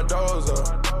 put my doors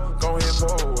up, go ahead,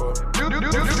 pull up.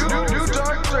 New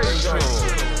Dark Ratio.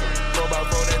 Go about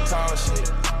for that tall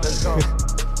shit. Let's go.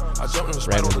 I jumped in the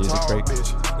spot Random on the music tall break.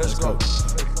 bitch. Let's go.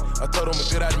 I told him a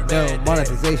good idea. No bad day.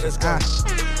 monetization. Let's go.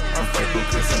 I'm fucking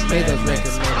Chris and Made those Mad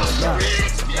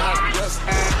records.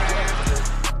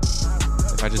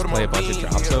 If I just play a bunch of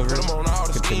drops over it,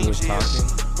 continuous talking,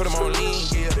 Put them on lean,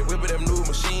 yeah. They whipping them new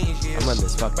machines, yeah. I'm letting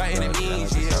this fucking By any go, dude. I like means,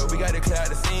 this yeah. song. We got to clear out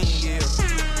the scene, yeah.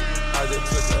 I just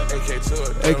took an AK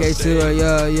to a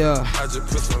AK2, yeah. I just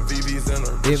put some VVs in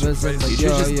her. Demons in the Future's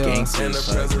yeah, just yeah. gangster And the as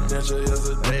fuck. presidential is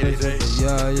a day-to-day.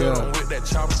 Yeah, Kill 'em yeah. with that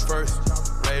chopper first.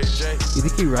 Ray J. You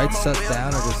think he writes stuff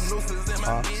down or just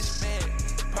talks?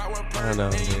 I don't know,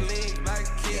 dude.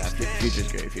 Yeah,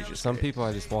 Future's great. Future's Some great. people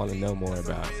I just want to know more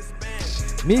about.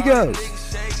 Migos.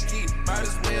 Might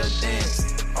as well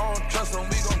dance. I don't trust them,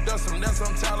 we gon' dust them, that's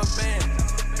some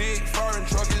Taliban. Big foreign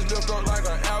truck is lift up like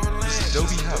an avalanche.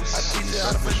 Adobe House. I teach you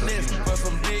how to finesse for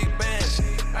some big bands.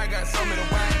 I got some of the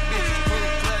white bitches, full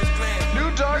class clan.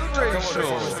 New Dark Come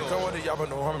Ratio. with it, y'all but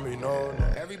no harm me, no.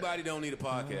 Everybody don't need a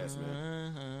podcast,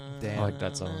 man. Damn. I like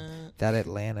that song. That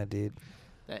Atlanta dude.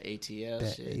 That ATL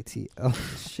That shit. ATL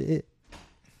shit.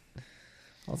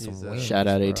 On some He's, wings, Shout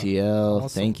out bro. ATL.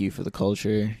 Awesome. Thank you for the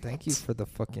culture. Thank you for the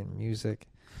fucking music.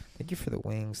 Thank you for the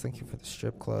wings. Thank you for the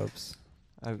strip clubs.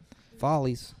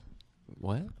 Follies.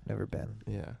 What? Never been.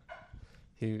 Yeah.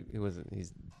 He wasn't.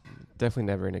 He's definitely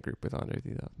never in a group with Andre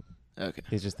 3000. Okay.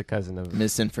 He's just the cousin of.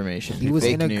 Misinformation. He was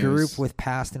Fake in a news. group with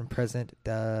past and present.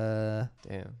 Damn.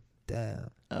 Damn.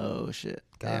 Oh shit.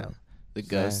 Got Damn. him. The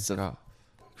ghosts of Oh,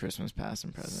 Christmas past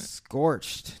and present.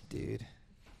 Scorched, dude.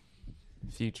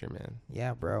 Future, man.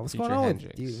 Yeah, bro. What's Future going on with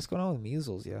Hendrix. dude? What's going on with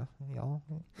measles? Yeah, y'all.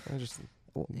 I just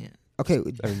Yeah. Okay,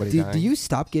 Everybody do dying. you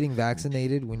stop getting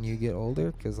vaccinated when you get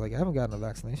older? Because like I haven't gotten a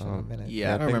vaccination in a minute.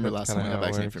 Yeah, I don't think remember that's last time I kinda got how it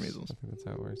vaccinated for works. measles. I think that's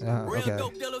how it works. Okay.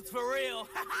 Dope dealers for real.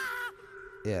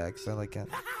 Yeah, because I like it.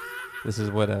 This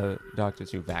is what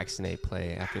doctors who vaccinate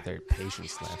play after their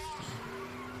patients left.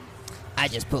 I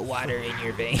just put water in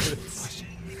your veins.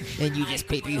 And you just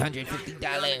pay $350.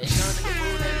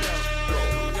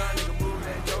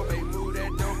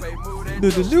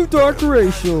 The new dark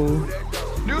racial.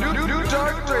 New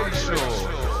Dark Ratio.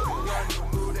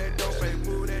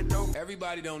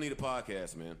 Everybody don't need a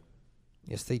podcast, man.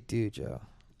 Yes, they do, Joe.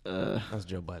 That's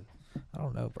Joe Bud. I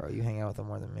don't know, bro. You hang out with him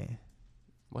more than me.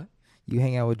 What? You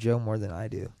hang out with Joe more than I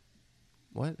do.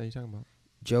 What are you talking about?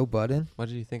 Joe Budden? What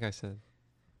did you think I said?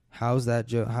 How's that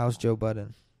Joe? How's Joe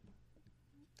Budden?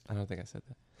 I don't think I said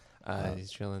that.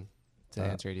 He's chilling. To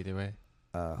answer it either way.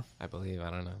 I believe. I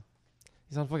don't know.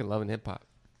 He's on fucking Love and Hip Hop.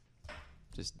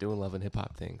 Just doing Love and Hip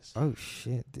Hop things. Oh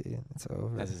shit, dude, it's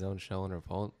over. Has his own show and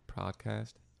Revolt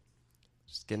podcast.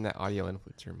 Just getting that audio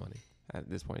influencer money. At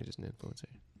this point, he's just an influencer.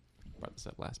 Brought this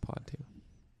up last pod too.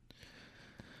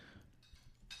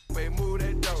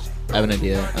 I have an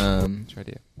idea. What's your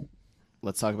idea?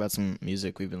 Let's talk about some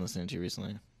music we've been listening to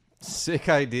recently. Sick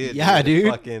idea. Yeah, dude.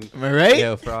 Fucking, Am I right?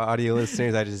 Yo, for our audio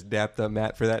listeners, I just dapped up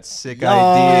Matt for that sick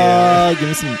Yeah, idea. give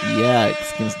me some. Yeah,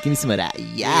 give me some of that.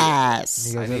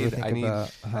 Yes. You guys ever think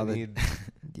about how I the? need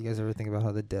Do you guys ever think about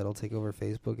how the dead will take over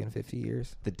Facebook in 50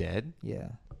 years? the Dead, Yeah,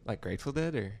 like Grateful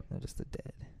Dead, or not just the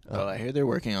dead. Oh, I hear they're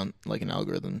working on like an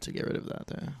algorithm to get rid of that.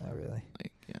 Though. Not really.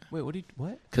 Like, yeah. wait,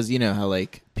 what? Because you know how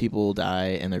like people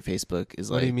die and their Facebook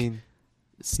is What like do you mean?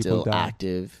 still die?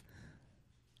 active.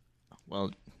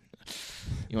 Well,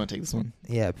 you want to take this one?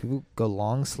 Yeah, people go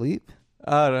long sleep.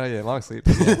 Oh no, yeah, long sleep.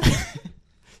 Yeah.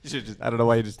 You should just. I don't know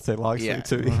why you just say long sleep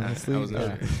to me. Long I sleep, was not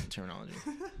yeah. sure terminology.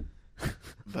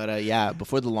 But yeah,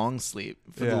 before the long sleep,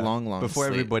 for the long before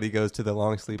sleep, everybody goes to the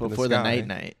long sleep before in the the sky.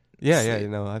 night. Yeah, yeah, sleep. you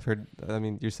know, I've heard. I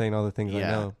mean, you're saying all the things I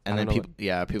Yeah, know. and I then don't know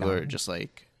people, people are dying. just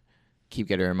like keep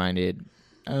getting reminded.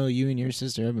 Oh, you and your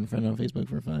sister have been friends on Facebook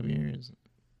for 5 years.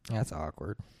 That's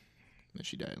awkward. Then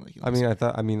she died. Like,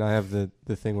 I mean, I have the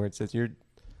thing where it says your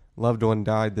loved one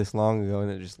died this long ago,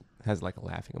 and it just has like a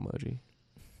laughing emoji.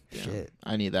 Damn. Shit,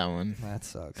 I need that one. that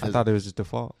sucks. I thought it was just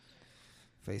default.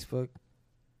 Facebook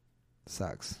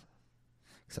sucks,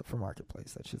 except for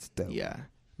Marketplace. That shit's dope. Yeah.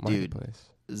 Dude, Marketplace.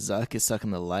 Zuck is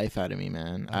sucking the life out of me,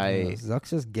 man. Zuck's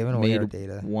just giving away our made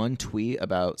data. one tweet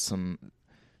about some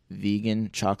vegan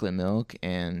chocolate milk,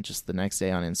 and just the next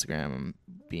day on Instagram, I'm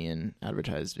being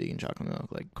advertised vegan chocolate milk.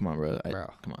 Like, come on, bro.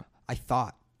 Bro. Come on. I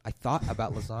thought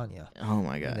about lasagna. Oh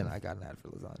my god. And then I got an ad for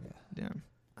lasagna. Damn.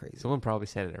 Crazy. Someone probably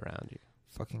said it around you.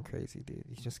 Fucking crazy, dude.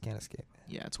 You just can't escape it.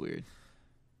 Yeah, it's weird.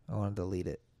 I want to delete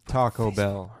it. Taco Facebook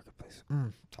Bell. Marketplace.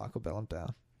 Taco Bell, I'm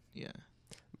down. Yeah.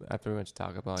 After we went to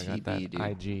Taco Bell, I got that TB, dude.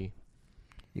 IG.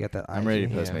 You got that I'm IG? ready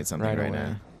to Yeah, Postmate something right right, away.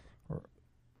 now.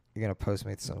 You're going to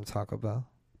Postmate some Taco Bell?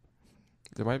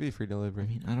 There might be free I delivery.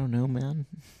 mean, I don't know, man.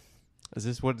 Is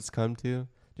this what it's come to?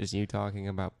 Just you talking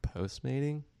about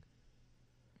Postmating?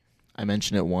 I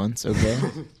mentioned it once, okay?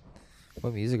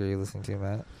 What music are you listening to,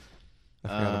 Matt? I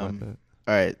forgot about that.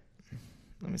 All right.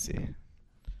 Let me see.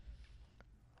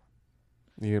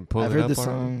 You can pull I've it heard up the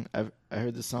already? song. I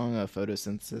heard the song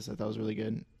Photosynthesis. I thought it was really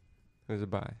good. Who's it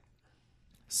by?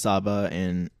 Saba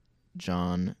and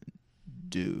John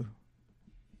Doe.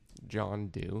 John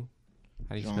Doe.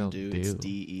 How do you John spell Doe. Doe? It's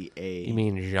D-E-A. You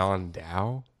mean Jean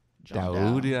Dow? John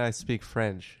Dow? Doe. Did I speak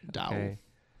French? Dow. Okay.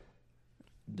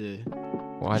 Doe.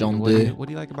 Why, Jean what, do you, Doe. what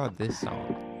do you like about this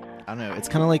song? I don't know. It's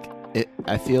kind of like it.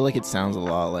 I feel like it sounds a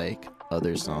lot like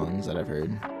other songs that I've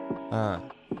heard.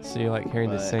 So you like hearing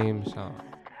the But- same song?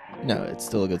 No, it's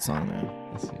still a good song though.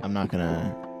 Let's see. I'm not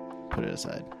gonna put it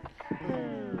aside.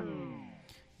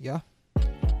 Yeah.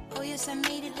 Oh yes, I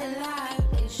made it alive.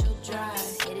 It's your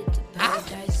drive, headed to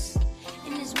paradise.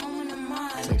 In this moment of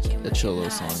mine, It's like a chill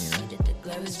little song, you know.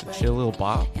 It's a chill little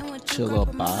bop. Chill little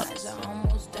bop.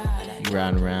 You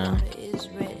riding around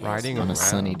Riding on around. a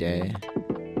sunny day.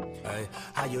 Hey,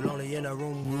 how you lonely in a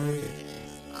room with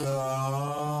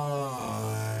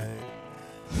God?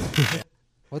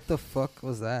 What the fuck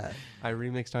was that? I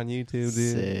remixed on YouTube, dude.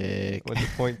 Sick. Went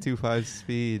to 0.25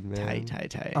 speed, man.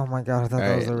 Tight. Oh my god, I thought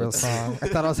that was a Alright, real let's- song. I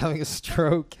thought I was having a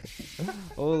stroke.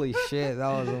 Holy shit,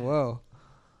 that was a whoa.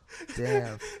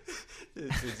 Damn.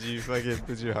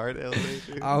 Did your heart elevate,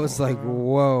 dude? I was like,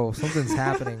 whoa, something's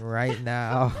happening right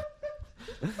now.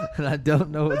 And I don't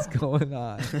know what's going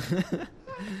on.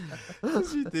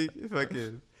 What you think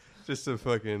fucking just a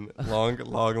fucking long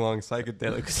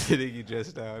psychedelic was hitting you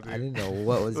just now, dude? I didn't know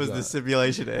what was Was going the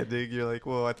simulation ending? You're like,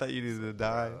 whoa, I thought you needed to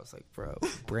die. I was like, bro,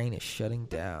 brain is shutting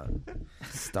down.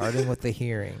 Starting with the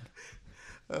hearing.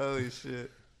 Holy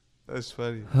shit. That's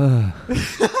funny.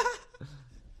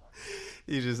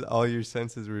 You just, all your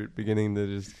senses were beginning to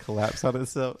just collapse on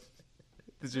itself.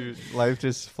 Did your life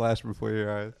just flash before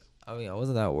your eyes? I mean, I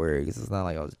wasn't that worried because it's not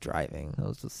like I was driving. I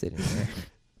was just sitting there.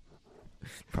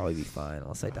 Probably be fine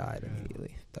unless I died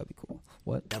immediately. That'd be cool.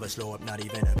 What? Never slow up, not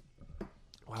even a.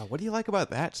 Wow, what do you like about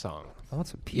that song? I want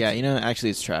some pizza. Yeah, you know,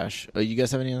 actually, it's trash. Oh, you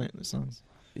guys have any other songs?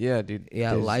 Yeah, dude.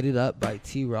 Yeah, there's- Light It Up by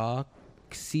T-Rock,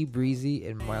 C Breezy,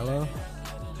 and Milo.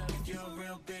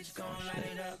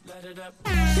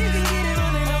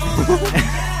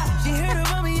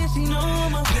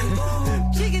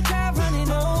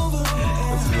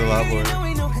 This is a lot more,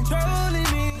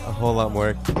 a whole lot more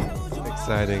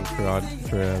exciting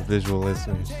for visual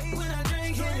listeners.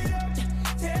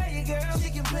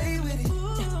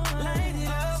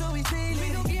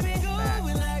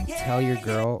 Tell your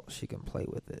girl she can play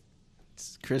with it.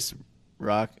 It's Chris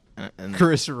Rock and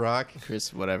Chris Rock.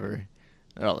 Chris whatever.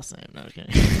 They're all the same. No, I'm just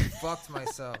kidding. Fucked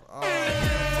myself.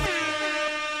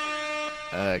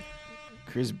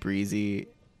 Chris Breezy,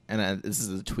 and this is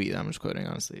a tweet that I'm just quoting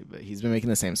honestly, but he's been making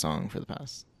the same song for the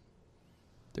past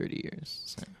 30 years.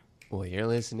 So. Well, you're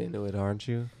listening to it, aren't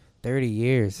you? 30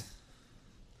 years.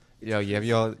 Yo,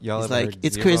 y'all He's ever like, heard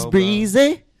it's Zero, Chris bro?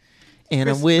 Breezy, and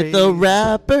Chris I'm with Breezy. a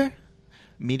rapper,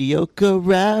 mediocre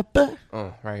rapper,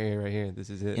 Oh, right here. This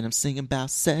is it. and I'm singing about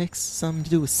sex, something to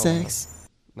do with Hold on. sex.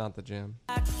 Not the gym.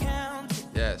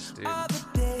 Yes, dude.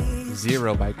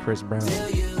 Zero by Chris Brown.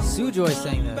 Sujoy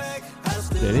sang this.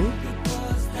 Did he?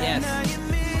 Yes.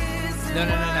 No.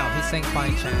 He sang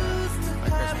Fine China by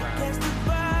Chris Brown.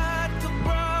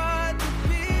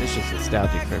 It's just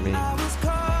nostalgic for me.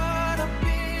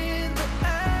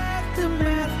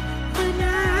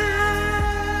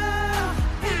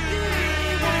 New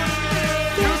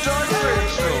Talk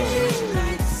Radio.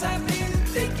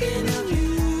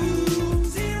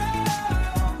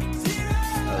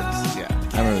 Yeah,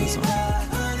 I remember this song.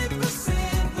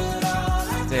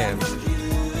 Damn.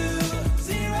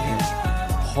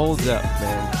 Holds up,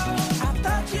 man.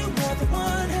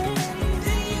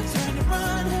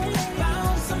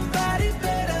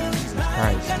 Jesus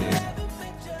Christ, dude.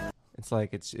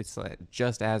 it's like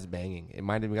just as banging. It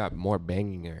might have got more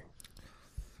banginger.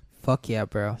 Fuck yeah,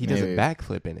 bro. He does a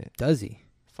backflip in it. Does he?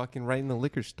 Fucking right in the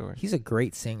liquor store. He's a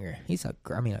great singer. He's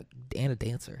and a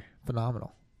dancer.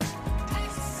 Phenomenal.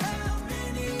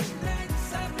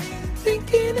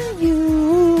 Thinking of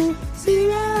you.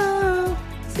 0,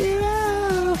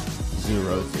 0.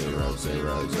 0, 0,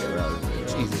 0, 0.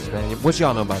 Jesus, man. What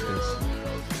y'all know about this?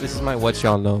 This is my what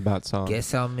y'all know about song.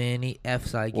 Guess how many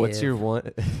F's I give. What's your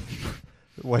one?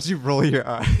 Why'd you roll your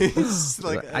eyes?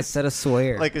 I said a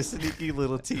swear. Like a sneaky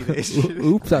little teenager.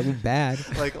 Oops, I've been bad.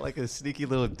 like a sneaky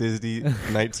little Disney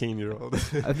 19-year-old.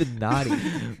 I've been naughty.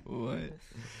 What?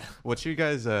 What you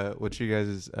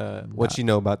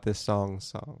know about this song?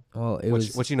 Well,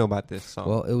 what you know about this song?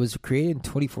 Well, it was created in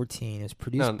 2014. It was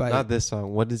produced by. Not this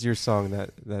song. What is your song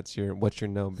what you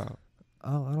know about?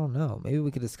 Oh, I don't know. Maybe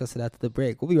we could discuss it after the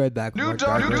break. We'll be right back. New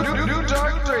Dark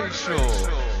Racial.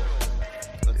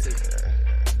 Let's see.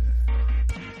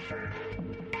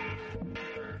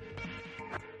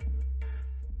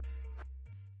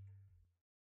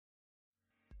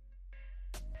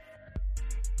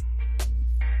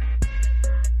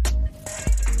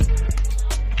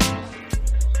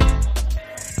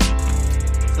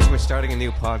 We're starting a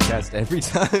new podcast every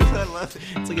time. I love it.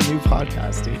 It's like a new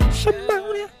podcast, dude.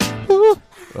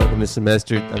 Welcome to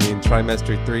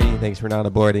trimester 3. Thanks for not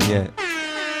aborting yet.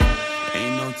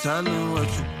 Ain't no telling what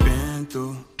you've been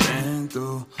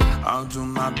through. I'll do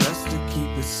my best to keep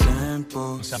it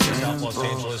simple.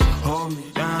 Hold me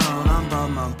down, I'm about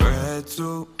my bread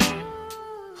too.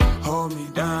 Hold me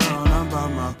down, I'm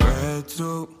about my bread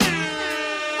too.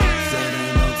 Said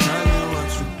ain't no telling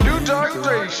what you've been New Dark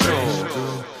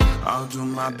Racial. I'll do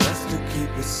my best to keep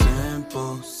it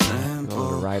simple.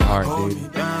 Oh, the right heart, Hold dude. me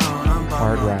down, I'm about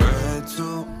Hard my rap. bread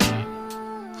too.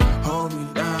 Hold me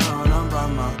down, I'm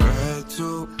about my bread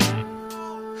too.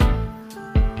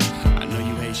 I know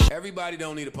you hate shit. Everybody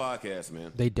don't need a podcast,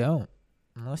 man. They don't.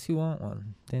 Unless you want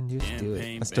one, then just do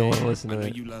it. I still want to listen to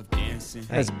it. You love dancing.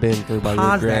 That's been through by your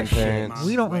Pause that shit. grandparents.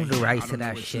 We don't own the rights to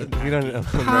that shit. We don't own the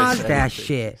rights Pause to that anything.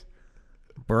 shit,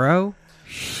 bro.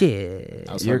 Shit.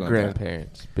 I was Your talking about that.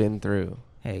 grandparents been through.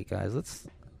 Hey guys, let's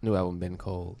New album Been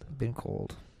Cold. been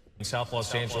cold. South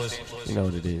Los Angeles. You know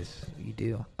what it is. You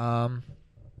do.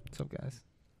 What's up, guys?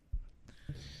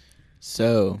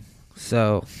 So,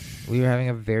 We were having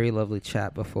a very lovely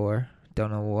chat before. Don't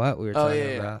know what we were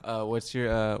talking about. What's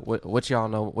your what y'all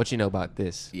know? What you know about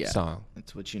this song?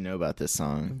 that's what you know about this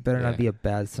song. Better yeah. not be a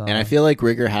bad song. And I feel like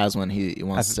Rigger has one. He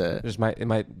wants to. It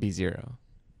might be 0.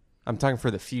 I'm talking for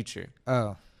the future.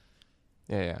 Oh,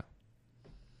 Yeah.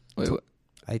 Wait, what?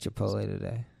 I ate Chipotle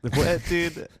today. What,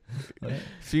 dude?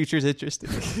 Future's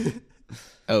interesting.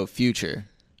 Oh, future.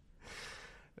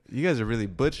 You guys are really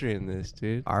butchering this,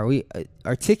 dude. Are we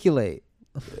articulate?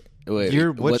 Wait,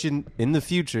 You're what? watching in the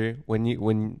future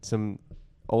when some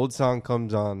old song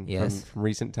comes on Yes. from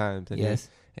recent times. And Yes.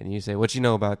 and you say, "What you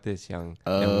know about this young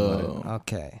blood?" Oh,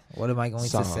 Okay. What am I going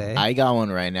Song. to say? I got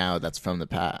one right now. That's from the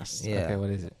past. yeah. Okay, what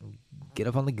is it? Get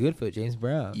up on the good foot, James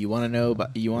Brown. You want to know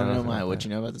about? You want to No, know it's my? not What that. you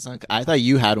know about the song? I thought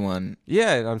you had one.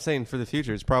 Yeah, I'm saying for the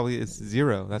future, it's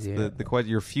 0. That's Zero. the question.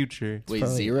 Your future. Wait,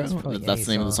 probably- 0? it's probably That's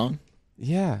the any name of the song.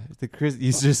 Yeah,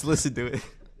 you just listen to it.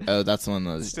 Oh, that's the one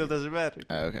that It was. still doesn't matter.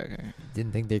 Oh, okay.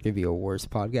 Didn't think there could be a worse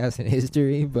podcast in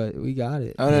history, but we got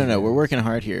it. Oh no, we're working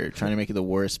hard here, trying to make it the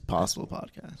worst possible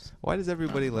podcast. Why does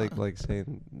everybody like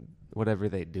saying whatever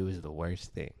they do is the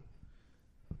worst thing?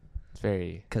 It's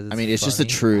very. Because I mean, it's just the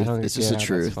truth. I don't- It's just the yeah,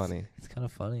 truth. That's funny. It's kind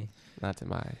of funny. Not to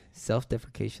my.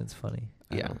 Self-deprecation's funny.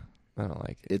 Yeah. I don't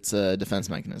like it. It's a defense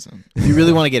mechanism. If you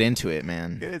really want to get into it,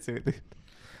 man. Get into it.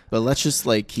 But let's just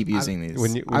keep using these.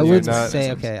 When you- I you're wouldn't not- say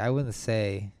I wouldn't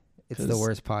say it's the 'Cause-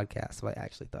 worst podcast. But I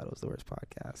actually thought it was the worst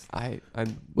podcast.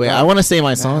 Wait, I want to say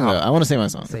my song though. I want to say my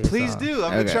song. Say your Please song. do.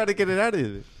 I'm gonna Okay. try to get it out of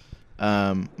it.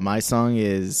 My song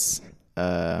is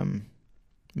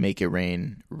 "Make It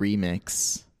Rain"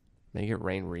 remix. Make It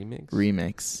Rain remix.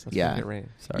 Remix. Let's Yeah. Make It Rain.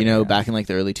 Sorry, You know, guys. back in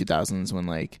the early 2000s when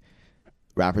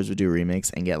rappers would do a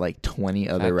remix and get 20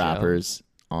 other Joe. rappers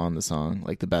on the song,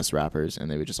 the best rappers, and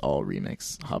they would just all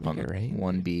remix, hop on Make It Rain.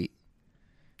 one beat,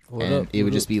 What and up? it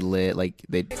would What just be lit.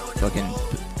 They'd fucking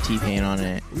put T-Pain on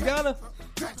it. We gotta.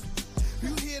 I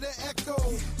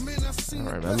don't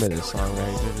remember this song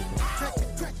very vividly.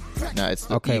 No, it's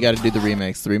Okay. you got to do the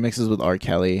remix. The remix is with R.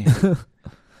 Kelly.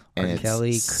 And R. it's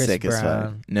Kelly, Chris sick as fuck.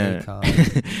 Brown, No.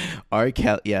 Akon. R.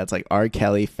 Kelly, yeah, it's R.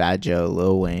 Kelly, Fat Joe,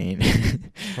 Lil Wayne,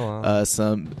 Hold on.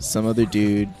 some other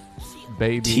dude,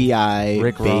 Baby. T.I.,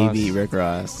 Rick Baby, Ross. Rick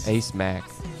Ross, Ace Mac.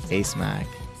 Ace Mac.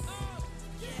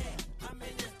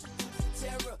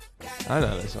 I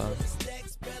know this song.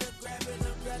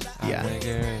 Yeah.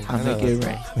 I I'll know make it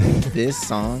that rain. This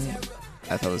song,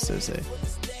 I thought was so sick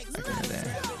back in the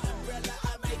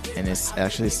day. And it's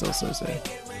actually still so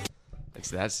sick.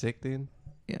 It's that sick, dude.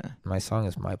 Yeah. My song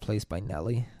is My Place by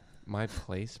Nelly. My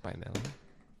Place by Nelly.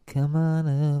 Come on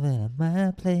over to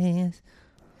my place.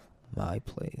 My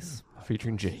Place.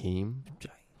 Featuring Jaheim.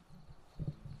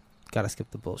 Gotta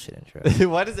skip the bullshit intro.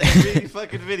 Why does every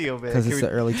fucking video, man? Because it's the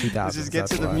early 2000s. Let's just get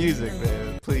that's to the why. music,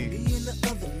 man. Please.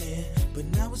 But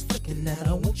now it's fucking out.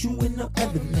 I want you in the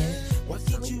other man. Why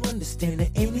can't you understand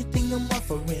that anything I'm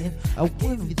offering? I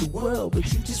give you the world,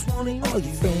 but you just want it all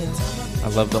your friends. I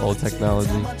love the old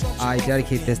technology. I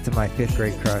dedicate this to my 5th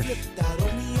grade crush.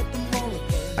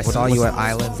 I saw you at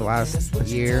Islands last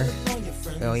year.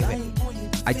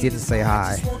 I didn't say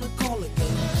hi.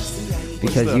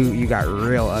 Because you got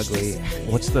real ugly.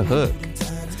 What's the hook?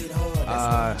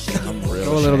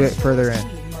 Go a little bit further in.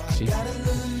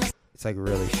 It's like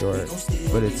really short,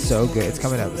 but it's so good. It's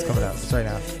coming up. It's coming up. It's right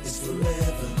now.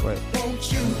 Wait.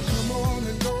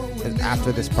 It's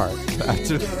after this part.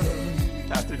 After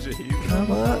Jaheim.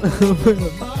 Come on.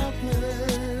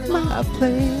 My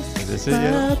place. Is this it My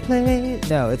yet? place.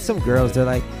 No, it's some girls. They're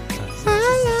like,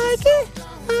 I like it.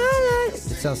 I like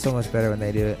it. It sounds so much better when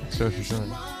they do it. Show us your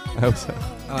song. I hope so.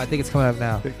 Oh, I think it's coming up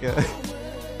now. Okay.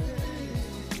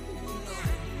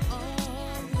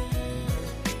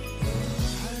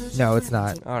 No, it's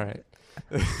not. All right.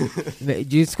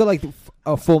 Just go like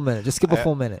a full minute. Just skip a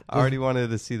full minute. I already wanted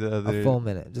to see the other. A full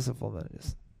minute. Just a full minute.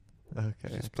 Just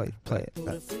Okay. Just play it.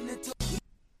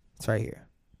 It's right here.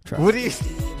 Trust. What do you?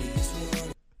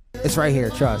 It's right here.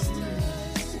 Trust.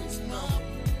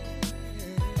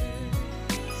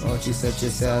 Won't you set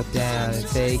yourself down and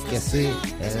take a seat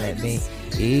and let me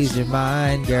ease your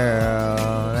mind,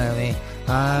 girl? Let me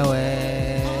my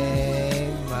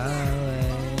way, my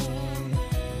way.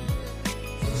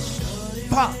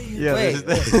 Pop. Yeah, Wait,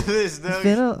 there's no. It's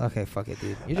been okay, fuck it,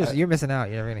 dude. You're missing out.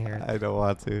 You're never gonna hear it. I don't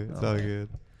want to. It's all good.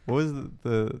 What was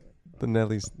the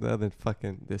Nelly's the other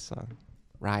fucking this song?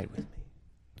 Ride with me.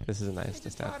 This is a nice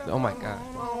nostalgia. Oh my god.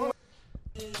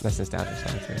 Nice nostalgia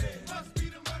song too.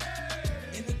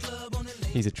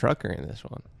 He's a trucker in this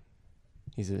one.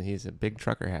 He's a big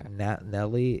trucker hat.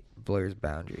 Nelly blurs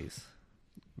boundaries.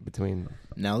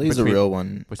 Nelly's a real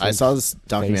one. I saw this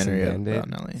documentary about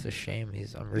Nelly. It's a shame. I'm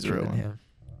He's a richer real than one. him.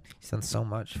 He's done so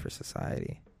much for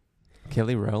society.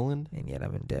 Kelly Rowland? And yet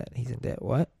I'm in debt. He's in debt.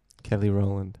 What? Kelly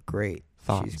Rowland. Great.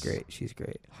 Thoughts? She's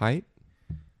great. Height?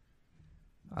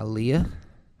 Aaliyah?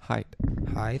 Height.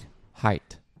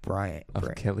 Height. Bryant.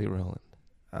 Of Kelly Rowland.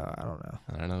 I don't know.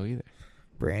 I don't know either.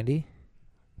 Brandy?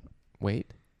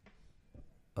 Weight?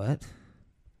 What?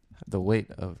 The weight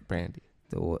of Brandy.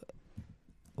 What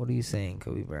are you saying,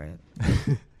 Kobe Bryant?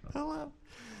 Hello.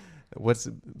 What's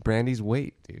Brandy's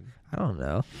weight, dude? I don't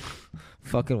know.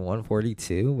 Fucking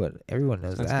 142, but everyone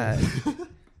knows that.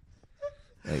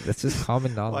 Like, that's just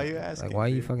common knowledge. Why are you asking? Like, why are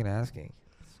you dude? fucking asking?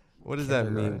 What does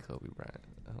that mean, Kobe Bryant?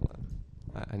 Hold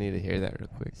on. I need to hear that real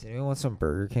quick. Does anyone want some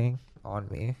Burger King on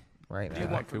me right What do you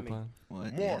now? want from me?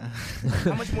 What? More.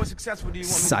 How much more successful do you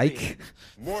want Psych. me to be?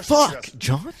 More Fuck, successful.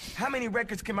 John. How many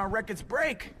records can my records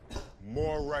break?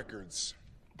 More records.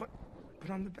 But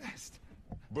I'm the best.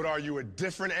 But are you a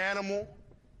different animal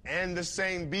and the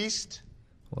same beast?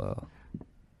 Whoa.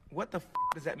 What the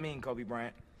does that mean, Kobe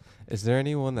Bryant? Is there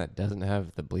anyone that doesn't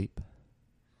have the bleep?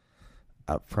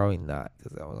 Probably not,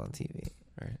 because that was on TV.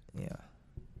 Right. Yeah.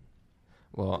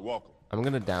 Well, You're welcome. I'm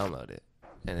going to download it,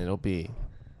 and it'll be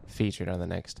featured on the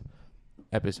next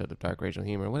episode of Dark Racial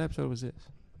Humor. What episode was this?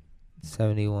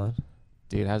 71.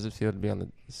 Dude, how does it feel to be on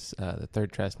the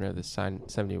third trimester of the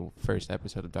 71st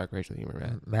episode of Dark Racial Humor,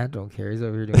 man? Matt don't care. He's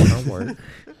over here doing homework.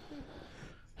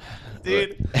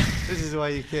 Dude, this is why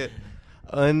you can't.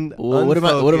 Well, what am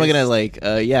I gonna like?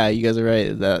 Yeah, you guys are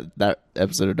right. That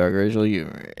episode of Dark Racial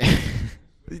Humor.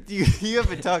 You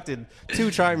haven't talked in 2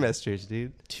 trimesters,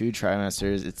 dude. 2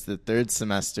 trimesters. It's the 3rd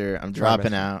semester. I'm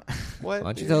dropping out. What?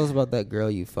 Why don't you tell us about that girl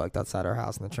you fucked outside our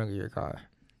house in the trunk of your car?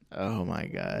 Oh my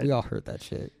god. We all heard that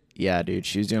shit. Yeah, dude.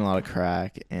 She was doing a lot of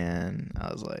crack, and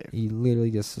I was like, You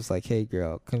literally just was like, "Hey,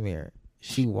 girl, come here."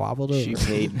 She wobbled over. She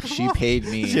paid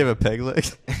me. Did she have a peg leg?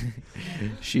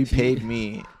 She paid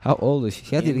me. How old is she?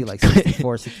 She had to be like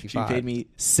 64, 65. She paid me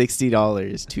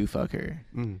 $60 to fuck her.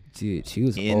 Dude, she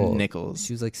was in old. nickels.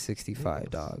 She was like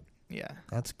 65, dog. Yeah.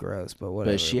 That's gross, but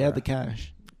whatever. But she had the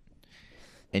cash.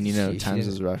 And you know, times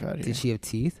was rough out here. Did she have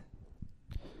teeth?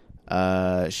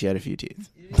 She had a few teeth.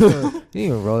 You didn't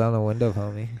even roll down the window,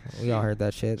 homie. We all heard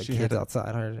that shit. The She kids had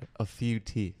outside heard it. A few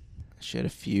teeth. She had a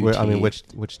few teeth. I mean,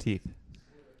 which teeth?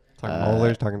 Talking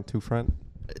molars, talking 2 front?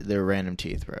 They're random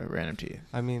teeth, bro. Random teeth.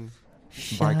 I mean,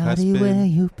 Shawty, where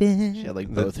you been? She had like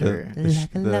both her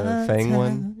the fang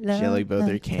one. She had like both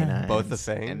her canines, Both the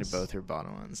fangs? and both her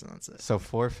bottom ones, and that's it. So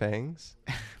 4 fangs.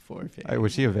 4 fangs.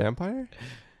 Was she a vampire?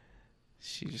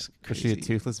 She just Was she a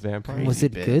toothless vampire? Crazy Was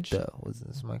it good bitch. though?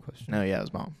 This is my question. No, yeah, it was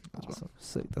bomb. It was Awesome.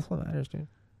 Sick. That's what matters, dude.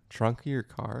 Trunk of your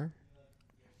car?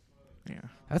 bomb. Yeah.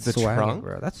 That's The swaggin', trunk,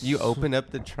 bro. That's you open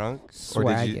up the trunk, or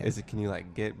did you? Swaggin'. Can you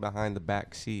like get behind the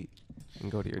back seat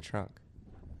and go to your trunk?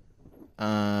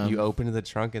 Um, You open the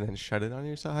trunk and then shut it on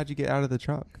yourself. How'd you get out of the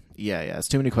trunk? Yeah, it's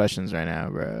too many questions right now,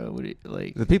 bro. What do you,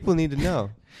 like? The people need to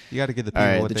know. You got to give the people All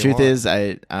right. what The they truth want. is,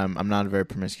 I'm not a very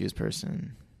promiscuous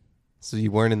person. So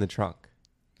you weren't in the trunk.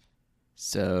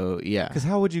 So yeah. Because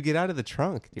how would you get out of the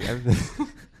trunk, dude?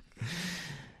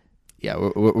 Yeah,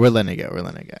 we're letting it go. We're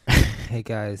letting it go. Hey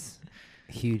guys,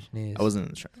 huge news. I wasn't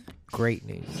in the trunk. Great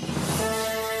news.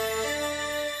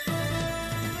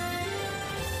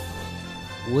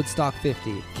 Woodstock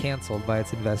 50 canceled by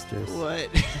its investors. What?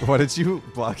 Why did you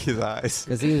block his eyes?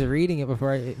 Because he was reading it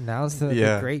before I announced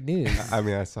the great news. I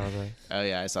mean, I saw that. Oh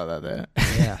yeah, I saw that there.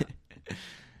 Yeah.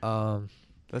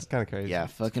 That's kind of crazy. Yeah,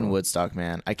 fucking Woodstock,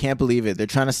 man. I can't believe it. They're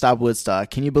trying to stop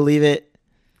Woodstock. Can you believe it?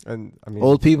 And I mean,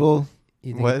 Old people.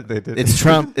 What they did? It's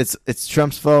Trump. It's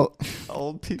Trump's fault.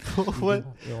 Old people. What?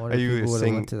 Are you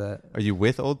went to that? Are you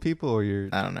with old people or you're?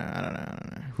 I don't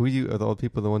know. Who are you? Are the old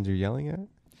people the ones you're yelling at?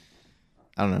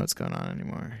 I don't know what's going on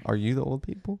anymore. Are you the old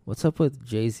people? What's up with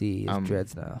Jay-Z? His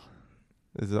dreads now.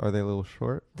 Are they a little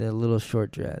short? They're little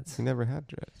short dreads. He never had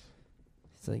dreads.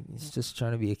 It's like he's just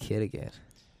trying to be a kid again.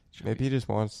 Maybe he just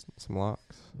wants some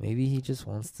locks. Maybe he just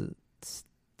wants to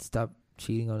stop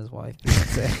cheating on his wife.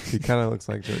 He kind of looks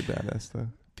like Joey Badass though.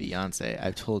 Beyonce,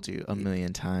 I've told you a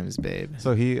million times, babe.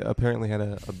 So he apparently had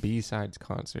a B-sides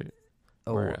concert.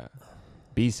 Oh. Or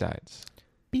B-sides.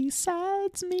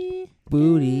 Besides me.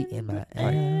 Booty in my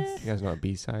ass. You guys know what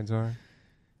B-sides are?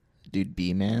 Dude,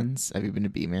 B-Man's. Have you been to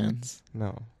B-Man's?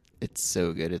 No. It's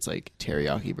so good. It's like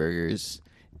teriyaki burgers,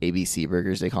 ABC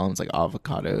burgers. They call them. It's like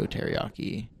avocado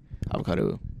teriyaki.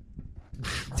 Avocado.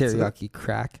 Teriyaki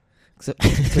crack. Except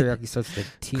teriyaki starts with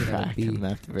a T and a Crack B.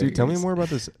 meth Dude, tell me burgers. more about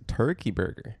this turkey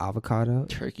burger. Avocado.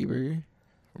 Turkey burger?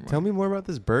 Tell me more about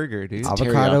this burger, dude.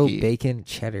 Avocado, teriyaki. bacon,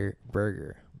 cheddar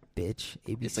burger. Bitch.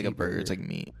 ABC It's like a burger. It's like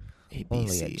meat. ABC.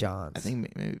 Only at John's. I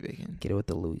think maybe bacon. Get it with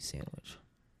the Louis sandwich.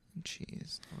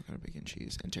 Cheese. Avocado, bacon,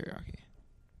 cheese, and teriyaki.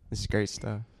 This is great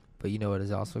stuff. But you know what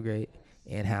is also great?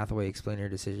 Anne Hathaway explained her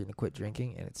decision to quit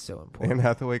drinking, and it's so important. Anne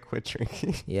Hathaway quit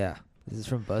drinking. Yeah. This is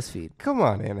from BuzzFeed. Come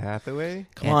on, Anne Hathaway.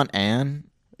 Come on, Anne.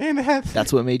 Anne Hathaway.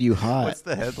 That's what made you hot. What's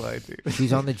the headline, dude?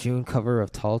 She's on the June cover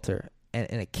of Talter. And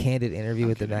in a candid interview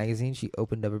with the magazine, she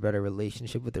opened up about her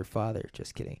relationship with her father.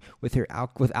 Just kidding. With her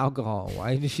with alcohol.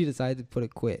 Why did she decide to put a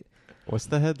quit? What's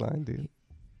the headline, dude?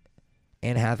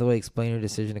 Anne Hathaway explained her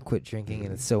decision to quit drinking,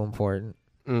 and it's so important.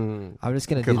 I'm just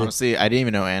gonna do honestly, I didn't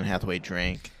even know Anne Hathaway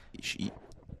drank.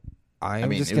 I'm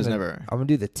gonna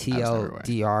do the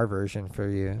TLDR version for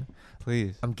you.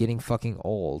 Please. I'm getting fucking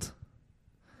old.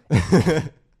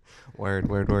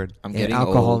 Word. I'm getting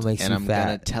alcohol old, makes and you I'm fat.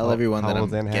 gonna tell everyone that How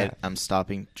old Anne Hath? I'm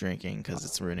stopping drinking because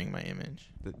it's ruining my image.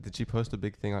 Did she post a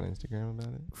big thing on Instagram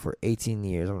about it? For 18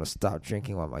 years, I'm gonna stop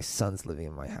drinking while my son's living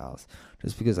in my house.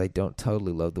 Just because I don't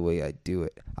totally love the way I do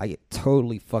it. I get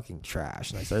totally fucking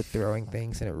trash, and I start throwing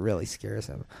things, and it really scares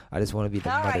him. I just want to be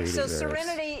the All mother right, he so deserves.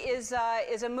 Serenity is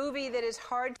a movie that is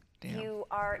hard. You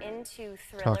are into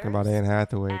thrillers. Talking about Anne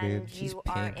Hathaway, and dude. She's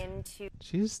are into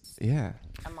She's a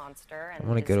monster. I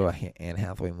want to go to a Anne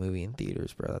Hathaway movie in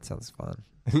theaters, bro. That sounds fun.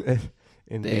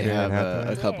 They have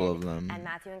a couple of them. And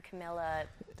Matthew and Camilla.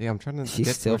 Yeah, I'm trying to She's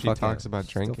get still where she fucking talks about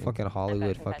still drinking. fucking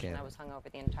Hollywood. Fucking. I was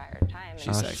hungover the entire time.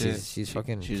 She's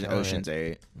fucking. She's killing Ocean's it.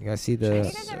 8. You guys see Have the you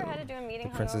guys ever had to do a meeting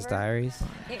Princess hungover? Diaries?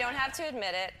 You don't have to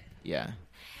admit it. Yeah.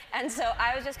 And so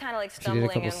I was just kind of like She did a stumbling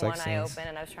couple in sex one eye scenes. open,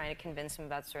 and I was trying to convince him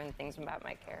about certain things about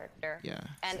my character. Yeah.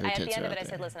 And Her at tits the end are of it, out I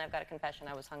said, there. "Listen, I've got a confession.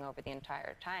 I was hungover the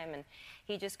entire time." And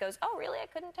he just goes, "Oh, really? I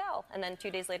couldn't tell." And then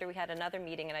 2 days later, we had another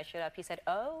meeting, and I showed up. He said,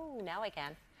 "Oh, now I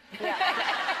can." Yeah,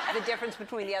 the difference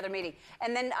between the other meeting.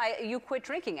 And then you quit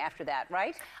drinking after that,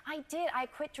 right? I did. I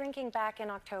quit drinking back in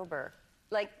October.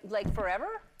 Like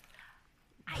forever?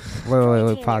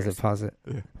 Wait. Pause it.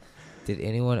 Yeah. Did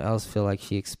anyone else feel like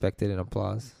she expected an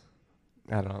applause?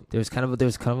 I don't. There's kind of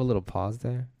a little pause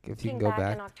there. If you can go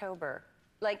back. in October.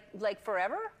 Like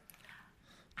forever?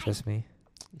 Just me.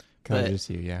 Kind of just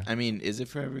you, yeah. I mean, is it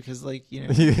forever? Because you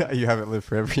you haven't lived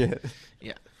forever yet.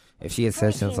 Yeah. If she had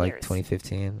said since 18 like years.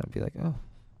 2015, I'd be like, oh.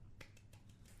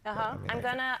 I'm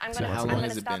gonna How long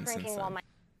has it stop been drinking since while then? my.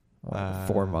 Well,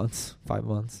 4 months, 5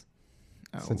 months.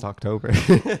 Since October.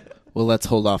 Well, let's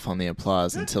hold off on the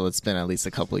applause until it's been at least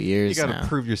a couple of years You got to now.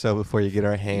 prove yourself before you get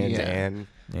our hands Yeah. and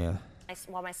Yeah.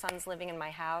 While my son's living in my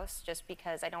house, just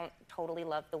because I don't totally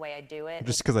love the way I do it.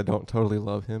 just because I don't totally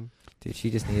love him. Dude, she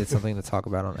just needed something to talk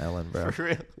about on Ellen, bro. For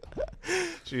real.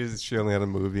 She only had a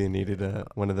movie and needed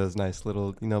one of those nice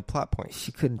little plot points.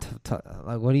 She couldn't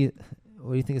like. What do you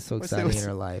think is so What's exciting what's- in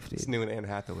her life, dude? It's new in Anne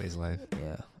Hathaway's life.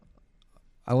 Yeah.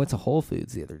 I went to Whole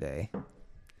Foods the other day.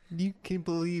 You can't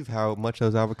believe how much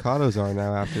those avocados are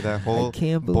now after that whole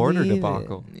can't border believe it.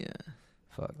 debacle. Yeah.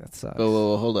 Fuck, that sucks. But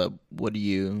hold up. What do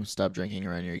you stop drinking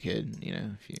around your kid? You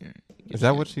know, if you're. Is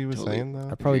that what she was saying, though?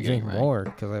 I probably If you're drink getting more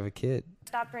because I have a kid.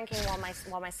 Stop drinking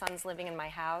while my son's living in my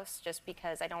house, just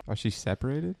because I don't. Are she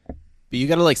separated? But you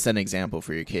gotta set an example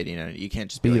for your kid. You know, you can't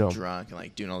just be But you don't- drunk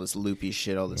and doing all this loopy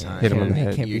shit all the time. Hit him on the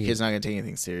Can't head. Your be- kid's not gonna take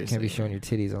anything seriously. Can't be showing your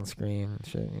titties on screen and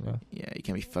shit, you know? Yeah, you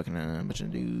can't be fucking a bunch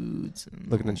of dudes.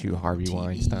 And Looking at you, Harvey TV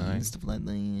Weinstein. and stuff like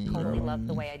that. Totally love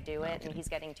the way I do it, and he's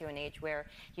getting to an age where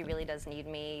he really does need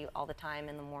me all the time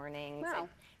in the mornings. Wow.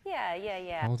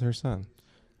 Yeah. How old's her son?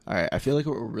 All right, I feel like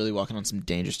we're really walking on some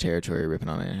dangerous territory, ripping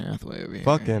on Anne Hathaway over here.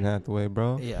 Fuck Anne Hathaway,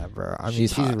 bro. Yeah, bro. I mean,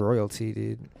 She's she's hot. royalty,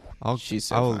 dude. She's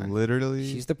so I'll fine. literally.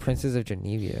 She's the Princess of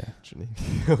Geneva.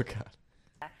 Oh god.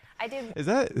 I did. Is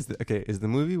the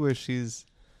movie where she's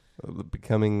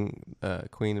becoming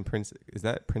queen and prince? Is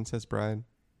that Princess Bride?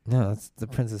 No, that's the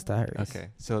Princess Diaries. Okay,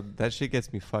 so that shit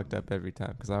gets me fucked up every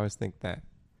time because I always think that.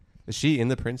 Is she in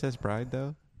the Princess Bride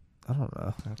though? I don't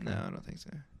know. Okay. No, I don't think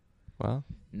so. Well,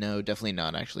 no, definitely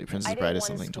not. Actually, Princess I did Bride is one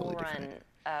something school totally run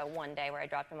different. one day where I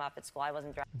dropped him off at school. I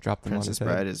wasn't drop them Princess on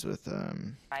his Bride head. is with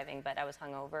driving, but I was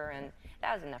hungover, and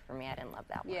that was enough for me. I didn't love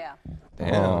that one. Yeah.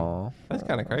 Damn, Aw. that's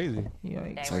kind of crazy. Day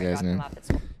Yikes. where I guy's dropped him name? off at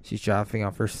school. She's dropping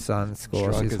off her son's school.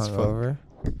 Drunk She's as fuck. hungover.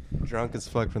 Drunk as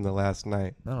fuck from the last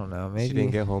night. I don't know. She Maybe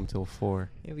didn't get home till 4.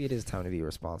 Maybe it is time to be a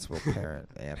responsible parent,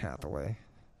 Anne Hathaway.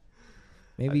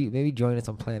 Maybe join us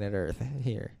on planet Earth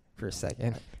here for a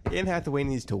second. Anne Hathaway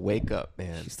needs to wake up,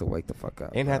 man. She needs to wake the fuck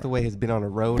up. Anne bro. Hathaway has been on a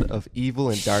road of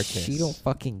evil and darkness. She don't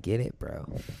fucking get it, bro.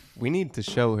 We need to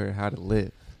show her how to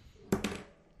live.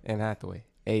 Anne Hathaway,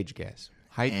 age guess,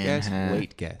 height guess,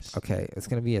 weight guess. Okay, it's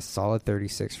gonna be a solid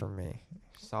 36 from me.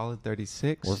 Solid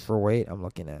 36. Or for weight, I'm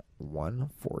looking at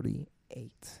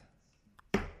 148.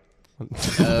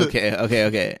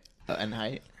 Okay. And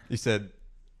height? You said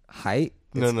Height?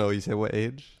 no. You said what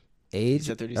age? Age?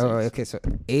 said 36. Oh, okay. So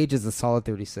age is a solid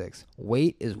 36.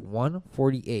 Weight is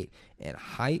 148, and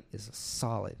height is a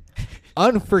solid,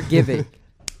 unforgiving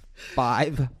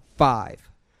 5'5".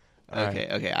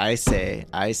 Okay. I say.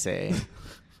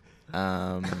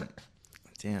 Damn,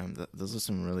 those are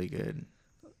some really good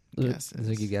guesses. Those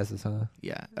are good guesses, huh?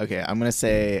 Yeah. Okay, I'm gonna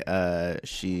say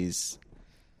she's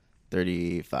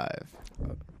 35,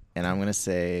 and I'm gonna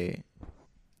say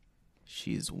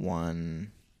she's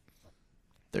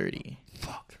 130.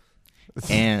 Fuck.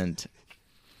 And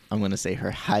I'm gonna say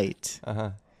her height.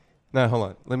 No, hold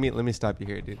on. Let me stop you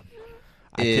here, dude.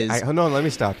 Is- Hold on. Let me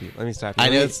stop you. I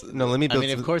know. Let me build.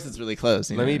 Of course, it's really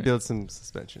close. Let me build some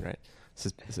suspension, right?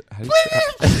 How do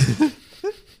you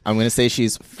I'm gonna say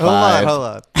she's 5. Hold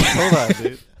on,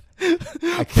 dude.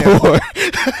 I can't.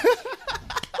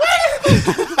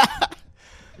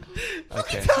 4.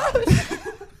 Okay.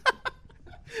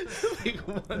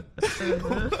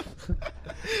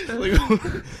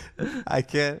 I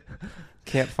can't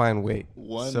find weight.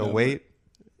 One so number. weight.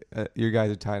 You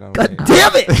guys are tied on. God weight.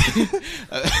 damn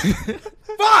it!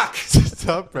 Fuck!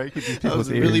 Stop breaking these I people's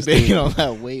was ears. really dude. big on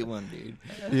that weight one, dude.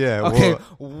 Yeah. Okay,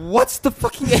 Well, what's the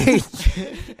fucking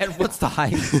age? And what's the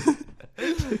height?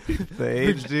 the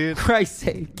age, dude. Christ's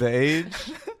sake. The age.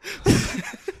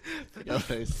 Forgot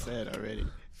what I said already.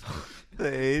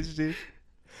 The age, dude.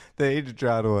 The age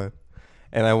dropped one.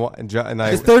 And I want and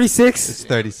I. It's 36? It's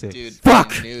 36. Dude,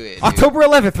 Fuck! I knew it, dude. October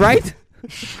 11th, right?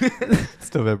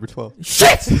 It's November 12th.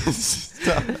 Shit!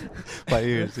 Stop my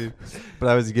ears, dude. But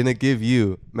I was gonna give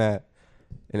you, Matt,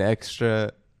 an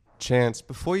extra chance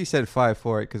before you said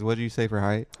 5'4", because what did you say for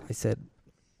height? I said,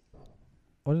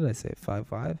 what did I say?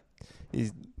 5'5"?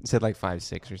 You said like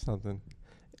 5'6" or something,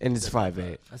 and it's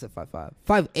 5'8". I said 5'5".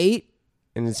 5'8"?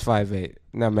 And it's 5'8".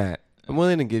 Now, Matt, I'm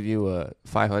willing to give you a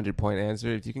 500-point answer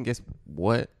if you can guess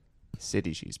what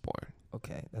city she's born.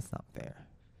 Okay, that's not fair.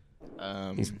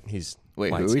 He's Wait,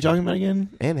 who are we light-skinned. talking about again?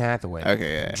 Anne Hathaway.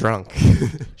 Okay, yeah. Drunk.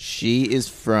 She is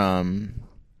from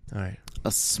All right. a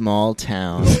small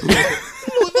town.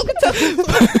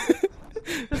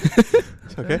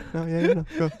 Okay. No, no,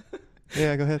 go.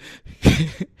 Yeah, go ahead.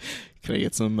 Can I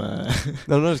get some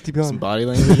No, just keep going. some body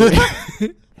language?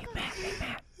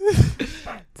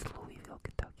 It's Louisville,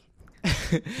 Kentucky.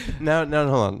 No,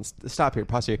 hold on. Stop here.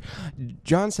 Pause here.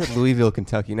 John said Louisville,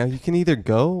 Kentucky. Now you can either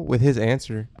go with his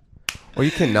answer, or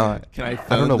you cannot. Can I phone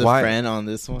I don't know the why. friend on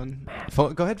this one?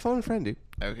 Go ahead, phone a friend, dude.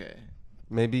 Okay.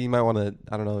 Maybe you might want to,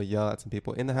 I don't know, yell at some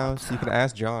people in the house. You can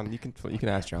ask John. You can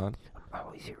ask John. I'm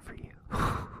always here for you.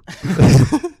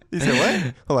 You said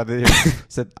what? Hold on. Did you hear?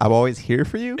 Said I'm always here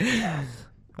for you.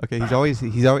 Okay, he's always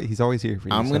here for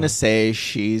you. I'm gonna say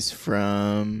she's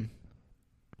from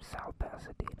South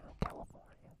Pasadena,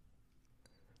 California.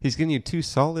 He's giving you two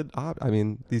solid.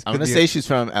 These. I'm gonna say she's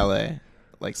from LA,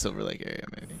 like Silver Lake area,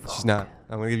 maybe. She's not.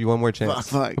 I'm gonna give you one more chance.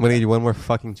 Fuck. I'm gonna give you one more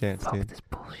fucking chance, dude. This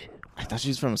bullshit. I thought she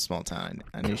was from a small town.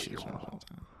 I knew she was from a small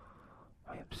town.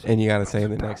 And you gotta say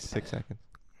in the next 6 seconds.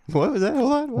 What was that?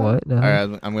 Hold on. What? All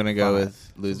right, I'm gonna go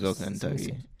with Louisville,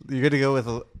 Kentucky. You're gonna go with.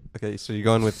 Okay, so you're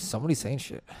going with Somebody saying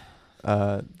shit.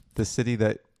 the city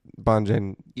that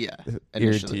Bonjen Yeah, eared to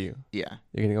initially. you. Yeah.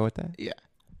 You're gonna go with that? Yeah.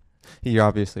 You're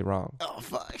obviously wrong. Oh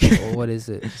fuck. Well, what is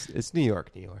it? It's New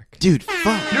York, New York. Dude,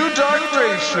 fuck. New Dark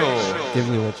Racial.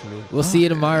 Giving you what you need. We'll see you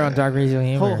tomorrow on Dark Radio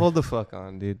Hammer. Hold the fuck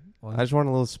on, dude. What? I just want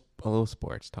a little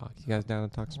sports talk. You guys down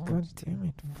to talk sports? God damn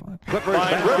it! Fuck.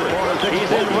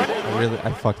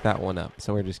 I fucked that one up.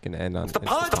 So we're just gonna end on.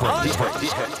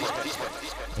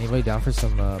 Anybody down for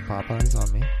some Popeyes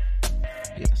on me?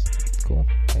 Yes. Cool.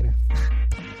 Later.